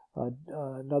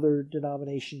another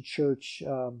denomination church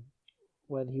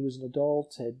when he was an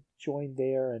adult, had joined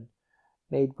there and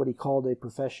made what he called a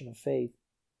profession of faith.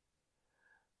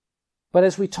 But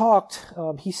as we talked,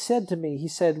 he said to me,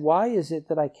 why is it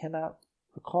that I cannot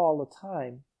recall a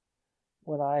time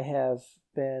when I have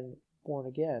been born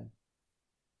again?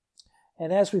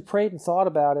 And as we prayed and thought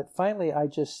about it, finally I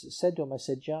just said to him, I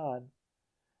said, John,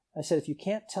 if you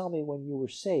can't tell me when you were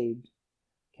saved,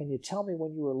 can you tell me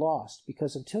when you were lost?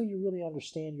 Because until you really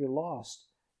understand you're lost,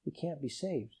 you can't be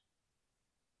saved.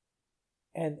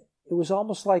 And it was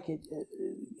almost like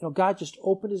God just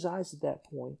opened his eyes at that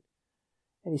point.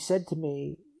 And he said to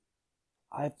me,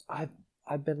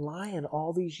 I've been lying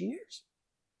all these years.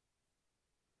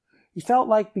 He felt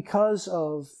like because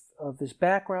of his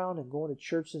background and going to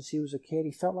church since he was a kid,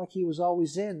 he felt like he was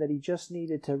always in, that he just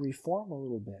needed to reform a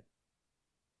little bit.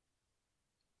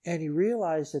 And he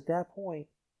realized at that point,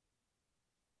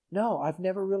 no, I've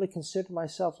never really considered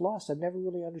myself lost. I've never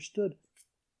really understood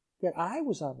that I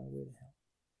was on my way to hell.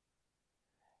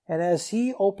 And as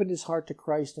he opened his heart to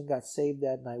Christ and got saved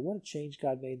that night, what a change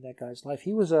God made in that guy's life.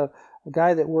 He was a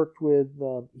guy that worked with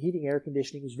heating, air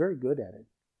conditioning. He was very good at it.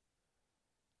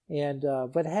 And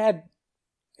but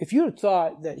if you had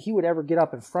thought that he would ever get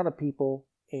up in front of people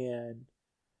and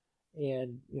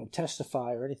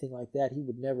testify or anything like that, he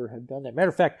would never have done that. Matter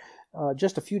of fact,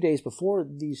 just a few days before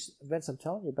these events I'm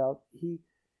telling you about, he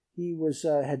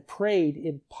had prayed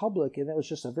in public, and that was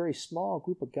just a very small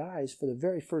group of guys for the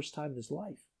very first time in his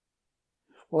life.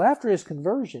 Well, after his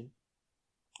conversion,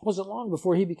 it wasn't long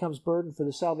before he becomes burdened for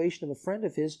the salvation of a friend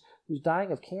of his who's dying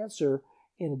of cancer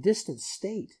in a distant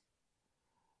state.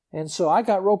 And so I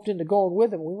got roped into going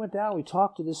with him. We went down, we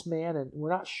talked to this man, and we're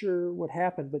not sure what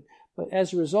happened, but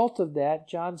as a result of that,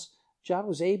 John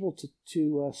was able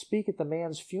to speak at the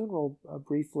man's funeral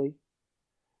briefly,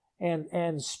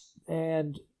 and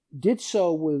did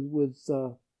so with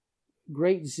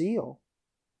great zeal.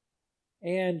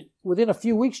 And within a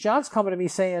few weeks, John's coming to me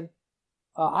saying,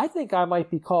 I think I might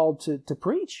be called to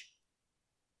preach.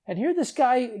 And here this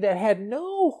guy that had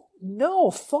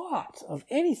no thought of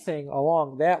anything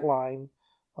along that line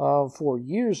for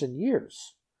years and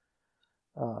years,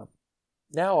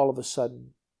 now all of a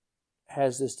sudden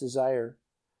has this desire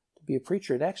to be a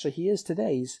preacher. And actually he is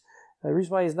today. The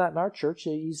reason why he's not in our church,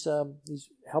 he's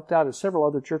helped out at several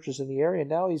other churches in the area, and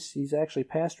now he's actually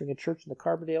pastoring a church in the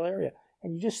Carbondale area.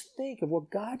 And you just think of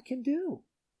what God can do.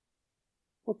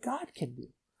 What God can do.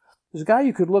 There's a guy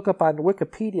you could look up on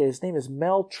Wikipedia. His name is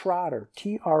Mel Trotter,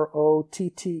 Trotter.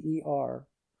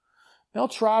 Mel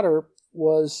Trotter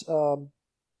was,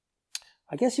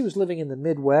 I guess he was living in the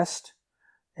Midwest,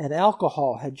 and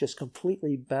alcohol had just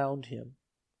completely bound him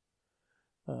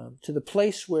to the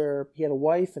place where he had a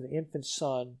wife and an infant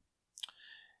son,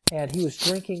 and he was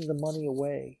drinking the money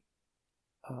away.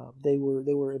 They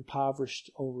were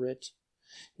impoverished over it.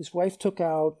 His wife took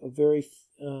out a very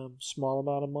small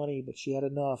amount of money, but she had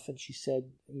enough, and she said,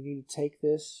 "You need to take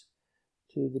this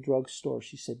to the drugstore."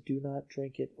 She said, "Do not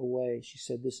drink it away." She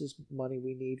said, "This is money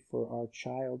we need for our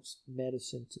child's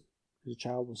medicine because the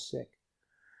child was sick."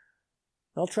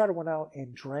 Mel Trotter went out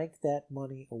and drank that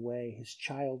money away. His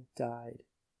child died.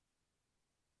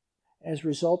 As a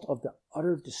result of the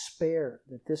utter despair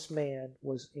that this man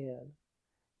was in,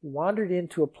 he wandered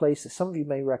into a place that some of you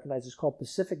may recognize. It's called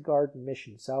Pacific Garden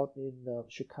Mission. It's out in the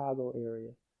Chicago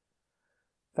area.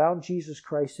 Found Jesus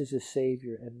Christ as his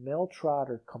Savior, and Mel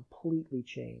Trotter completely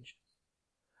changed.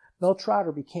 Mel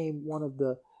Trotter became one of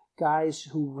the guys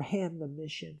who ran the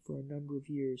mission for a number of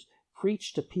years,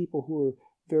 preached to people who were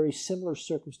very similar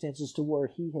circumstances to where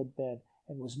he had been,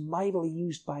 and was mightily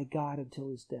used by God until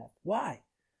his death. Why?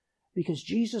 Because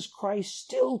Jesus Christ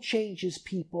still changes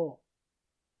people.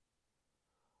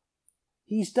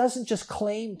 He doesn't just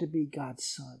claim to be God's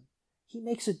Son. He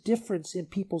makes a difference in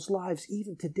people's lives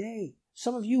even today.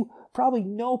 Some of you probably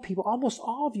know people, almost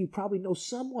all of you probably know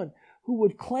someone who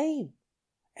would claim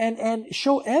and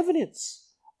show evidence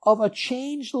of a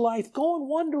changed life, go in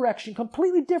one direction,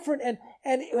 completely different,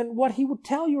 and what he would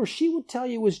tell you or she would tell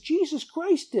you was, Jesus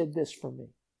Christ did this for me.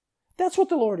 That's what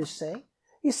the Lord is saying.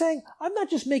 He's saying, I'm not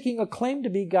just making a claim to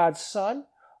be God's Son.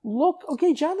 Look,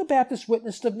 okay, John the Baptist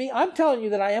witnessed of me. I'm telling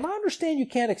you that I am. I understand you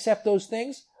can't accept those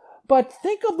things, but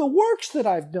think of the works that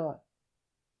I've done.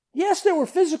 Yes, there were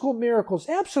physical miracles,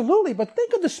 absolutely, but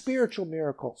think of the spiritual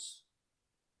miracles.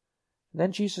 And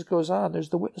then Jesus goes on, there's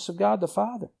the witness of God the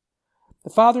Father.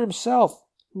 The Father himself,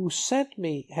 who sent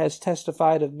me, has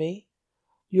testified of me.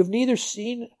 You have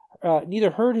neither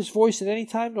heard his voice at any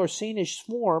time nor seen his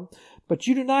form, but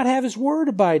you do not have his word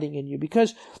abiding in you,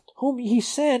 because whom he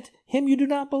sent, him you do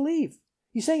not believe.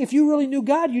 He's saying if you really knew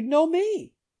God, you'd know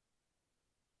me.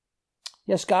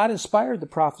 Yes, God inspired the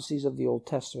prophecies of the Old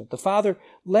Testament. The Father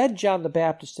led John the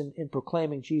Baptist in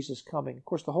proclaiming Jesus' coming. Of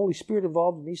course, the Holy Spirit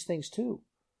involved in these things too.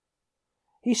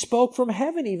 He spoke from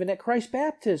heaven even at Christ's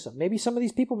baptism. Maybe some of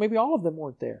these people, maybe all of them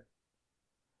weren't there.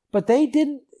 But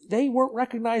they weren't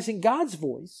recognizing God's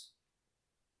voice.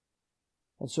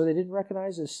 And so they didn't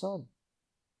recognize his Son.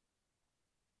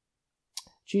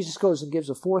 Jesus goes and gives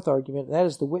a fourth argument, and that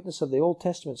is the witness of the Old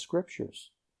Testament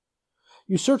Scriptures.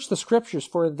 You search the Scriptures,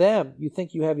 for in them you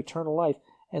think you have eternal life,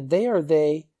 and they are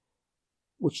they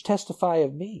which testify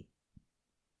of me.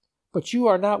 But you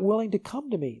are not willing to come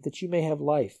to me, that you may have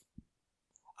life.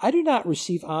 I do not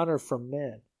receive honor from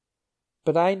men,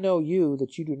 But I know you,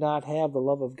 that you do not have the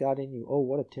love of God in you. Oh,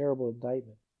 what a terrible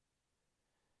indictment.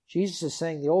 Jesus is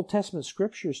saying the Old Testament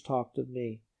scriptures talked of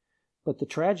me. But the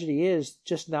tragedy is,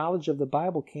 just knowledge of the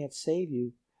Bible can't save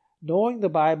you. Knowing the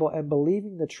Bible and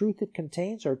believing the truth it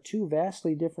contains are two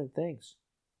vastly different things.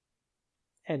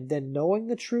 And then knowing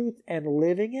the truth and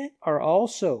living it are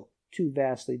also two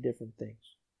vastly different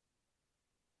things.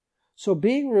 So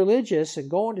being religious and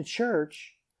going to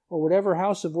church, or whatever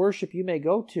house of worship you may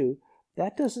go to,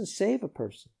 that doesn't save a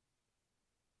person.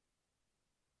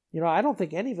 I don't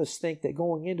think any of us think that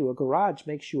going into a garage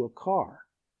makes you a car,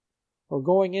 or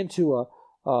going into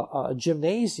a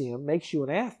gymnasium makes you an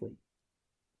athlete.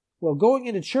 Well, going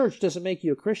into church doesn't make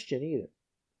you a Christian either.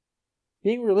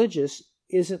 Being religious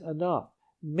isn't enough.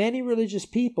 Many religious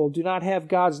people do not have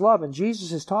God's love, and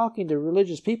Jesus is talking to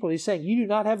religious people, and he's saying, you do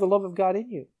not have the love of God in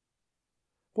you.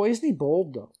 Boy, isn't he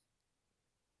bold, though?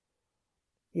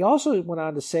 He also went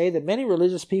on to say that many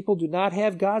religious people do not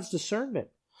have God's discernment.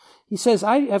 He says,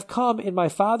 I have come in my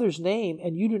Father's name,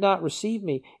 and you do not receive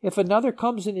me. If another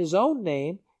comes in his own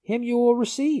name, him you will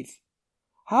receive.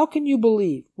 How can you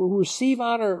believe, who receive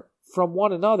honor from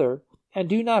one another, and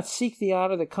do not seek the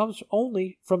honor that comes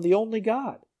only from the only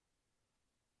God?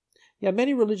 Yeah,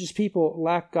 many religious people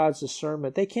lack God's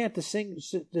discernment. They can't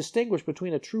distinguish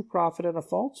between a true prophet and a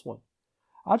false one.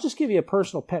 I'll just give you a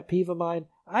personal pet peeve of mine.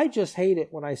 I just hate it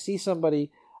when I see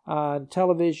somebody on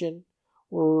television,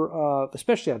 or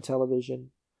especially on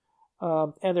television,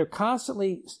 and they're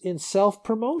constantly in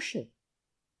self-promotion.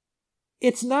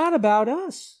 It's not about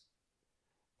us.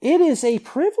 It is a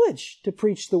privilege to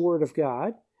preach the Word of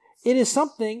God. It is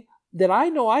something that I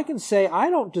know I can say I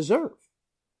don't deserve.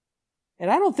 And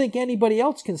I don't think anybody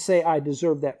else can say I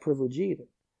deserve that privilege either.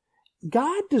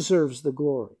 God deserves the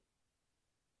glory.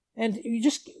 And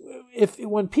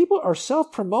when people are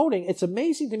self-promoting, it's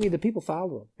amazing to me that people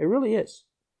follow them. It really is.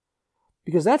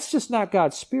 Because that's just not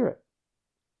God's Spirit.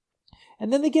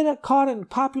 And then they get caught in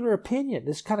popular opinion,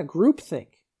 this kind of groupthink.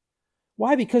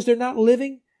 Why? Because they're not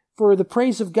living for the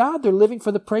praise of God, they're living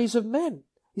for the praise of men.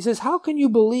 He says, how can you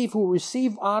believe who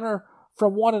receive honor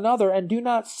from one another and do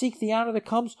not seek the honor that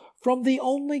comes from the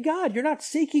only God? You're not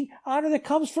seeking honor that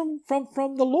comes from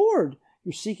the Lord.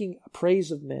 You're seeking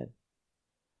praise of men.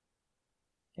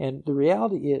 And the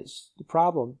reality is, the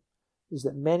problem is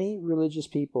that many religious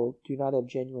people do not have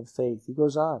genuine faith. He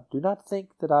goes on, do not think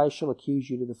that I shall accuse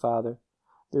you to the Father.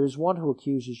 There is one who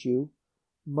accuses you,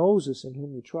 Moses, in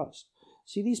whom you trust.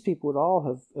 See, these people would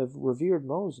all have revered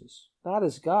Moses, not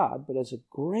as God, but as a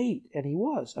great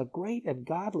and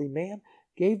godly man,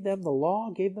 gave them the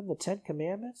law, gave them the 10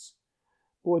 Commandments.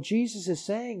 But what Jesus is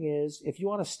saying is, if you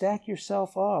want to stack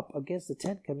yourself up against the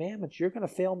 10 Commandments, you're going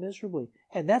to fail miserably.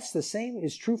 And that's the same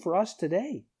is true for us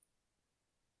today.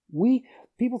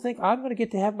 People think, I'm going to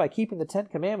get to heaven by keeping the 10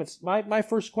 Commandments. My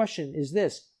first question is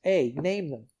this. A, name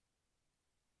them.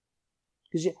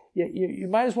 Because you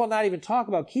might as well not even talk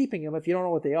about keeping them if you don't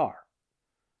know what they are.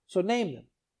 So name them.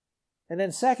 And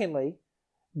then secondly,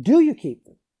 do you keep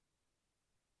them?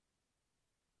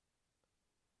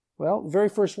 Well, the very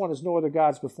first one is no other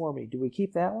gods before me. Do we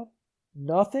keep that one?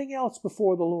 Nothing else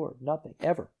before the Lord. Nothing.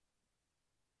 Ever.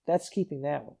 That's keeping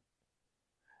that one.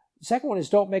 The second one is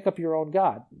don't make up your own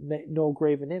God. No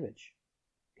graven image.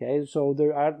 Okay, so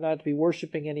there are not to be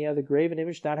worshiping any other graven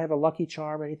image, not have a lucky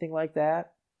charm or anything like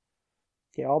that.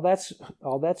 Okay, all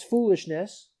that's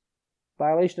foolishness,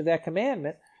 violation of that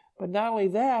commandment. But not only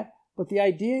that, but the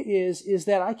idea is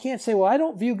that I can't say, well, I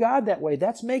don't view God that way.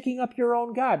 That's making up your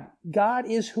own God. God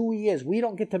is who He is. We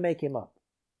don't get to make Him up.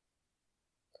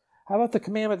 How about the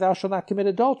commandment, thou shalt not commit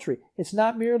adultery? It's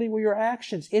not merely your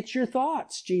actions, it's your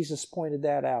thoughts. Jesus pointed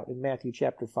that out in Matthew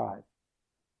chapter 5.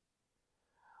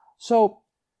 So,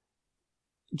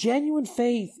 genuine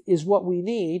faith is what we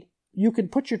need. You can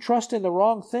put your trust in the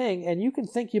wrong thing, and you can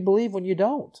think you believe when you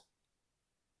don't.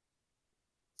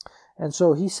 And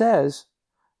so he says,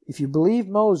 if you believe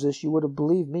Moses, you would have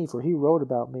believed me, for he wrote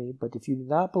about me. But if you do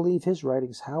not believe his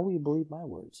writings, how will you believe my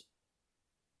words?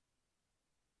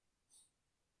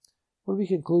 What do we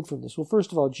conclude from this? Well,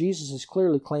 first of all, Jesus is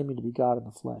clearly claiming to be God in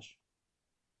the flesh.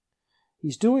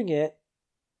 He's doing it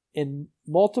in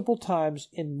multiple times,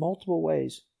 in multiple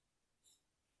ways.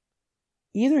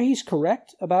 Either he's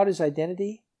correct about his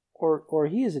identity, or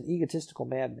he is an egotistical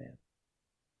madman.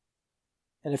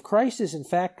 And if Christ is in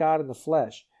fact God in the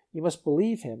flesh, you must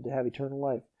believe him to have eternal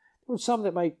life. There were some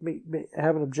that might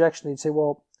have an objection. They'd say,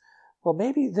 well,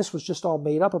 maybe this was just all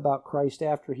made up about Christ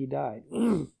after he died.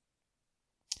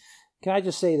 Can I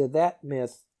just say that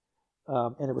myth,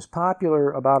 and it was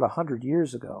popular about 100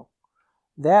 years ago,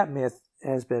 that myth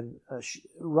has been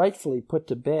rightfully put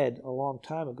to bed a long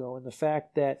time ago, and the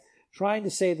fact that trying to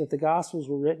say that the Gospels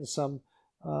were written some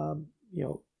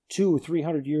 200 or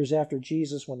 300 years after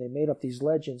Jesus, when they made up these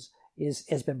legends,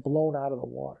 has been blown out of the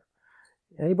water.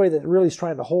 Anybody that really is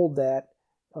trying to hold that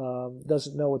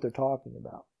doesn't know what they're talking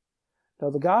about. Now,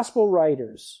 the Gospel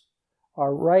writers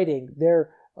are writing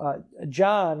their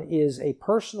John is a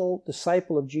personal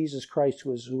disciple of Jesus Christ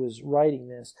who is writing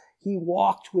this. He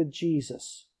walked with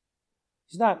Jesus.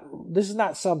 This is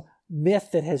not some myth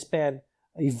that has been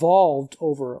evolved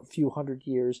over a few hundred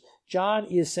years. John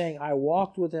is saying, I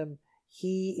walked with him.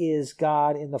 He is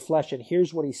God in the flesh. And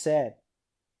here's what he said.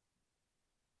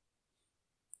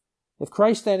 If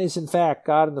Christ then is in fact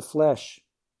God in the flesh,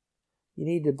 you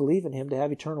need to believe in him to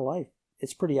have eternal life.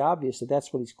 It's pretty obvious that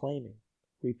that's what he's claiming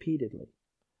repeatedly.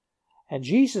 And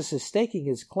Jesus is staking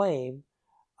his claim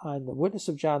on the witness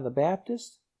of John the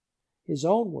Baptist, his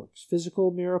own works,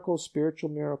 physical miracles, spiritual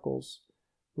miracles,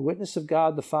 the witness of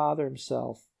God the Father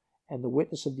himself, and the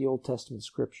witness of the Old Testament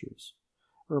scriptures.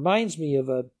 It reminds me of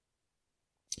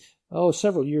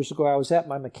several years ago, I was at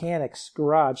my mechanic's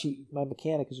garage. My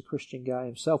mechanic is a Christian guy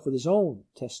himself with his own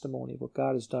testimony of what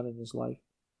God has done in his life.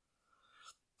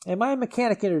 And my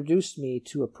mechanic introduced me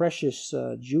to a precious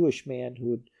Jewish man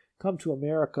who had come to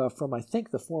America from, I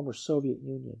think, the former Soviet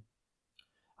Union.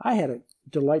 I had a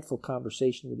delightful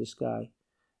conversation with this guy.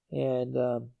 And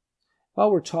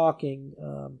while we're talking,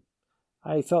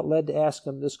 I felt led to ask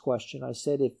him this question. I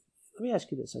said, let me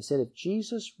ask you this. I said, if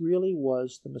Jesus really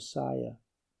was the Messiah,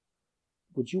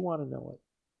 would you want to know it?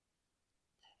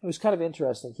 It was kind of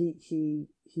interesting. He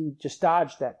just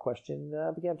dodged that question.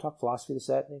 Began to talk philosophy, this,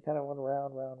 that, and he kind of went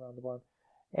round the barn.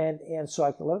 And so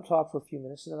I let him talk for a few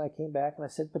minutes, and then I came back and I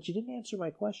said, but you didn't answer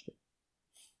my question.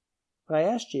 What I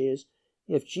asked you is,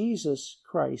 if Jesus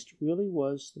Christ really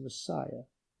was the Messiah,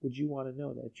 would you want to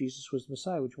know that? If Jesus was the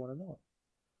Messiah, would you want to know it?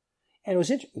 And it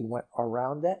was interesting. He went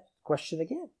around that question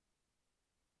again.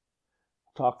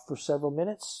 Talked for several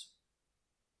minutes.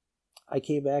 I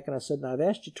came back and I said, now I've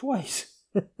asked you twice.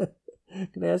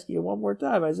 Can I ask you one more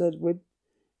time? I said, you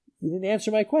didn't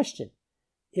answer my question.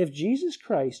 If Jesus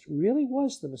Christ really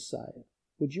was the Messiah,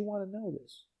 would you want to know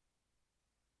this?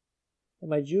 And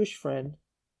my Jewish friend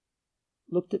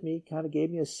looked at me, kind of gave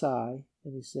me a sigh,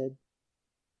 and he said,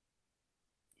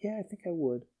 yeah, I think I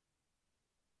would.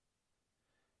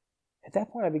 At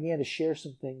that point, I began to share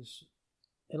some things.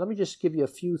 And let me just give you a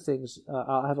few things.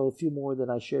 I'll have a few more than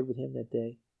I shared with him that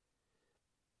day.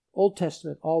 Old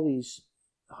Testament, all these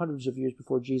hundreds of years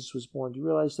before Jesus was born, do you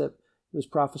realize that it was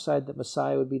prophesied that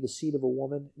Messiah would be the seed of a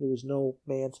woman? There was no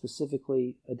man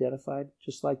specifically identified,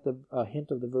 just like the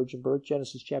hint of the virgin birth,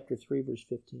 Genesis chapter 3, verse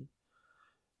 15.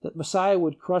 That Messiah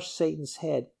would crush Satan's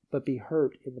head, but be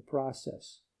hurt in the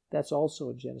process. That's also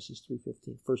in Genesis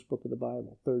 3:15, first book of the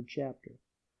Bible, third chapter.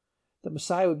 That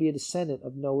Messiah would be a descendant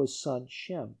of Noah's son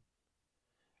Shem.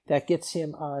 That gets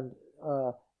him on,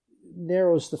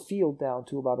 narrows the field down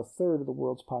to about a third of the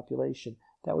world's population.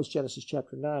 That was Genesis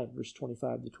chapter 9, verse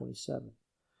 25 to 27.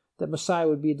 That Messiah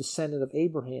would be a descendant of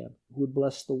Abraham, who would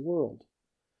bless the world.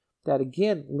 That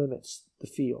again limits the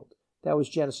field. That was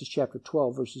Genesis chapter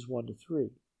 12, verses 1 to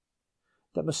 3.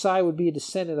 That Messiah would be a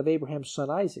descendant of Abraham's son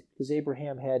Isaac, because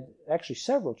Abraham had actually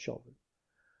several children.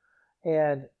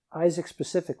 And Isaac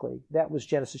specifically, that was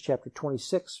Genesis chapter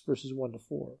 26, verses 1 to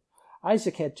 4.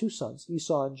 Isaac had two sons,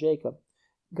 Esau and Jacob.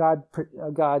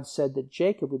 God said that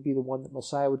Jacob would be the one that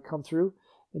Messiah would come through.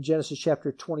 In Genesis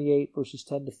chapter 28, verses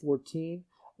 10 to 14,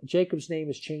 Jacob's name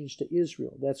is changed to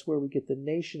Israel. That's where we get the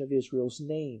nation of Israel's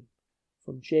name,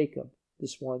 from Jacob.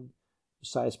 This one,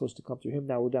 Messiah is supposed to come through him.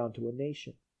 Now we're down to a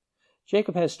nation.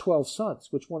 Jacob has 12 sons.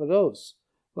 Which one of those?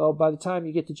 Well, by the time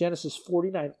you get to Genesis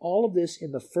 49, all of this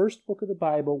in the first book of the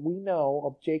Bible, we know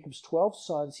of Jacob's 12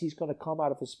 sons. He's going to come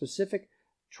out of a specific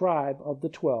tribe of the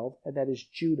 12, and that is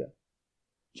Judah.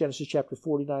 Genesis chapter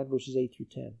 49, verses 8 through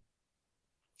 10.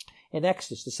 In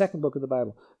Exodus, the second book of the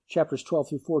Bible, chapters 12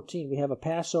 through 14, we have a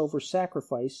Passover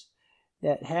sacrifice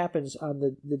that happens on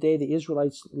the day the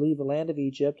Israelites leave the land of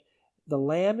Egypt. The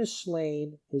lamb is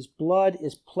slain. His blood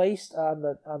is placed on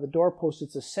the doorpost.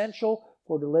 It's essential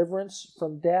for deliverance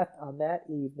from death on that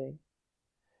evening.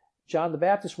 John the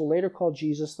Baptist will later call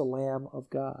Jesus the Lamb of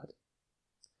God.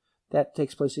 That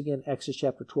takes place again, Exodus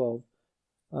chapter 12.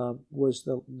 Was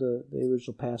the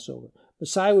original Passover.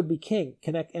 Messiah would be king,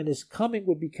 and his coming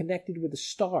would be connected with a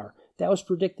star. That was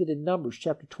predicted in Numbers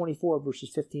chapter 24, verses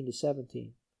 15 to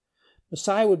 17.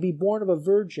 Messiah would be born of a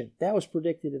virgin. That was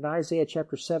predicted in Isaiah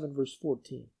chapter 7, verse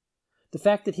 14. The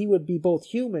fact that he would be both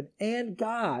human and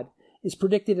God is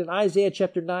predicted in Isaiah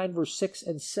chapter 9, verse 6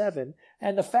 and 7.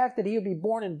 And the fact that he would be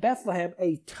born in Bethlehem,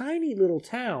 a tiny little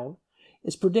town,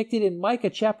 is predicted in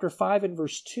Micah chapter 5 and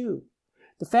verse 2.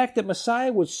 The fact that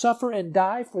Messiah would suffer and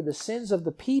die for the sins of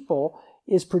the people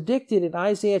is predicted in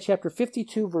Isaiah chapter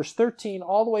 52, verse 13,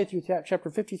 all the way through chapter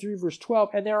 53, verse 12.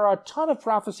 And there are a ton of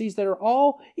prophecies that are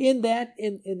all in that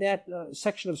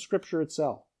section of Scripture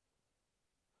itself.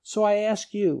 So I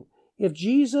ask you, if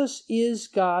Jesus is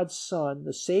God's Son,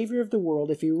 the Savior of the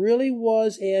world, if he really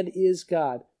was and is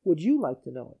God, would you like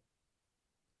to know it?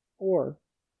 Or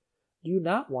do you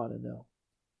not want to know?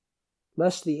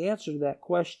 Lest the answer to that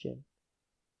question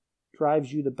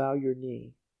drives you to bow your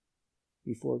knee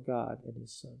before God and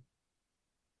his Son.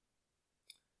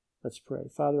 Let's pray.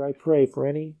 Father, I pray for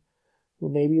any who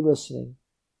may be listening.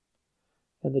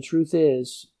 And the truth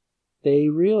is, they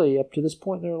really, up to this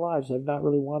point in their lives, have not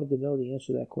really wanted to know the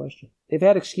answer to that question. They've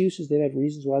had excuses. They've had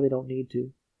reasons why they don't need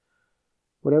to.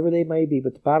 Whatever they may be,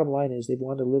 but the bottom line is they've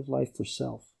wanted to live life for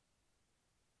self.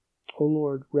 Oh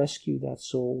Lord, rescue that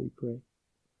soul, we pray.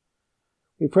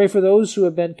 We pray for those who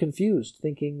have been confused,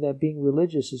 thinking that being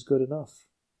religious is good enough.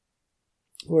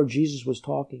 Lord, Jesus was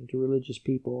talking to religious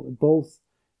people in both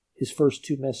his first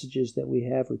two messages that we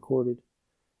have recorded.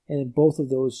 And in both of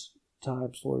those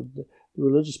times, Lord, the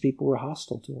religious people were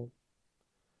hostile to him.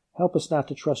 Help us not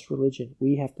to trust religion.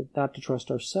 We have to not to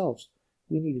trust ourselves.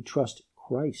 We need to trust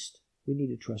Christ. We need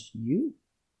to trust you.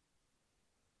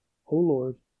 Oh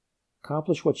Lord,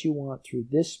 accomplish what you want through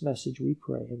this message, we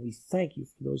pray. And we thank you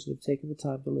for those that have taken the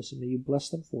time to listen. May you bless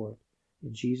them for it.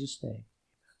 In Jesus' name.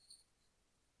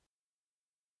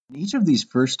 In each of these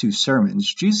first two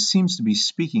sermons, Jesus seems to be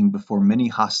speaking before many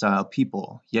hostile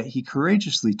people, yet he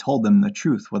courageously told them the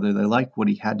truth whether they liked what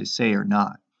he had to say or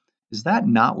not. Is that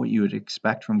not what you would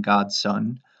expect from God's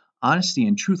Son? Honesty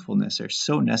and truthfulness are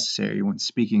so necessary when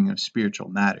speaking of spiritual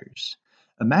matters.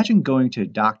 Imagine going to a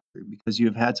doctor because you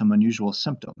have had some unusual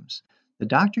symptoms. The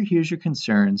doctor hears your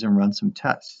concerns and runs some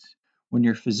tests. When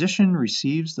your physician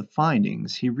receives the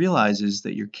findings, he realizes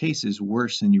that your case is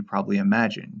worse than you probably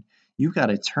imagined. You've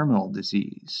got a terminal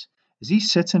disease. As he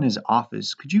sits in his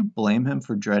office, could you blame him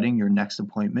for dreading your next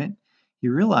appointment? He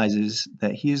realizes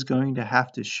that he is going to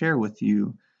have to share with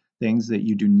you things that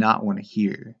you do not want to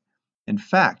hear. In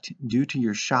fact, due to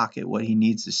your shock at what he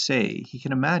needs to say, he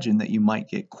can imagine that you might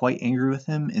get quite angry with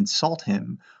him, insult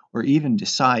him, or even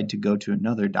decide to go to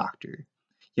another doctor.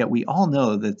 Yet we all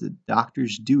know that the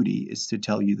doctor's duty is to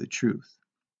tell you the truth.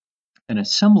 In a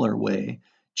similar way,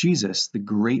 Jesus, the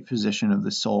great physician of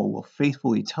the soul, will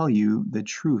faithfully tell you the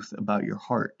truth about your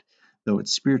heart, though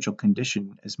its spiritual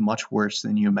condition is much worse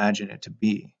than you imagine it to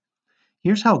be.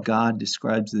 Here's how God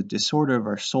describes the disorder of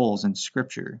our souls in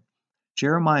Scripture.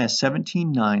 Jeremiah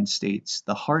 17:9 states,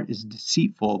 "The heart is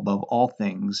deceitful above all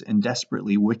things and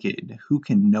desperately wicked. Who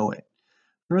can know it?"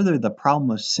 Further, the problem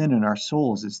of sin in our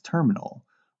souls is terminal.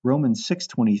 Romans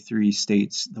 6:23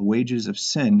 states, "The wages of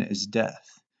sin is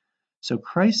death." So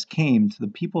Christ came to the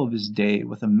people of his day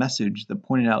with a message that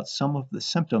pointed out some of the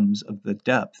symptoms of the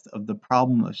depth of the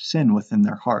problem of sin within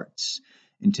their hearts.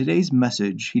 In today's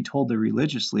message, he told the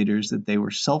religious leaders that they were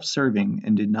self-serving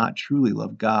and did not truly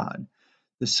love God.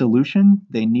 The solution?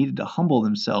 They needed to humble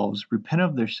themselves, repent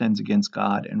of their sins against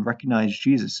God, and recognize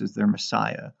Jesus as their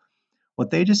Messiah. What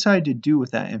they decided to do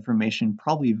with that information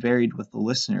probably varied with the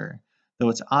listener, though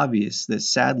it's obvious that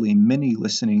sadly many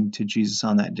listening to Jesus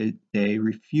on that day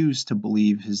refused to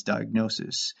believe his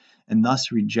diagnosis, and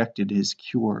thus rejected his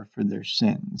cure for their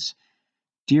sins.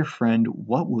 Dear friend,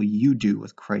 what will you do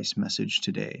with Christ's message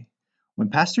today? When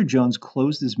Pastor Jones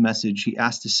closed his message, he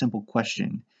asked a simple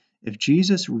question. If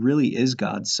Jesus really is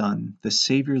God's Son, the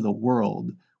Savior of the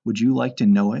world, would you like to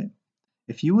know it?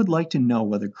 If you would like to know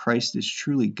whether Christ is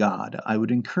truly God, I would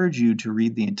encourage you to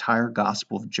read the entire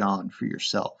Gospel of John for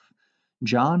yourself.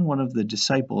 John, one of the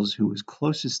disciples who was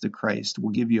closest to Christ,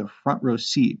 will give you a front row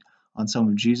seat on some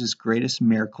of Jesus' greatest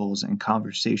miracles and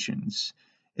conversations.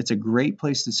 It's a great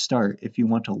place to start if you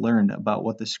want to learn about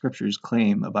what the scriptures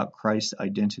claim about Christ's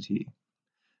identity.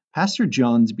 Pastor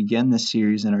Jones began this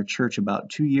series in our church about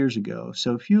 2 years ago,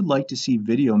 so if you'd like to see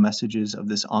video messages of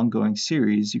this ongoing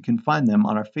series, you can find them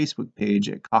on our Facebook page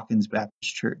at Calkins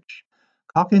Baptist Church.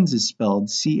 Calkins is spelled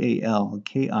C-A-L-K-I-N-S.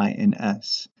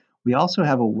 We also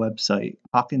have a website,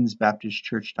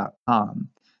 calkinsbaptistchurch.com.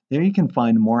 There you can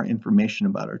find more information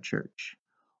about our church.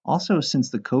 Also, since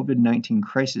the COVID-19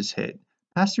 crisis hit,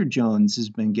 Pastor Jones has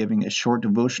been giving a short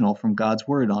devotional from God's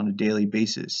Word on a daily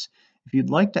basis. If you'd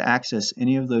like to access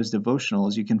any of those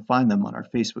devotionals, you can find them on our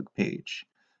Facebook page.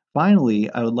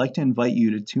 Finally, I would like to invite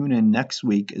you to tune in next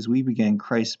week as we begin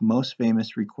Christ's most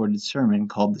famous recorded sermon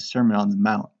called the Sermon on the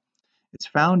Mount. It's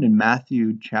found in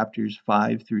Matthew chapters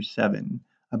 5 through 7.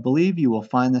 I believe you will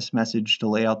find this message to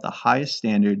lay out the highest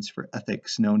standards for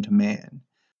ethics known to man.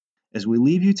 As we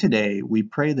leave you today, we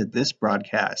pray that this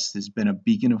broadcast has been a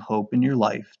beacon of hope in your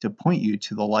life to point you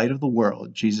to the light of the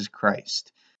world, Jesus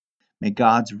Christ. May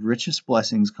God's richest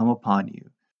blessings come upon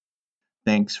you.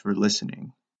 Thanks for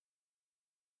listening.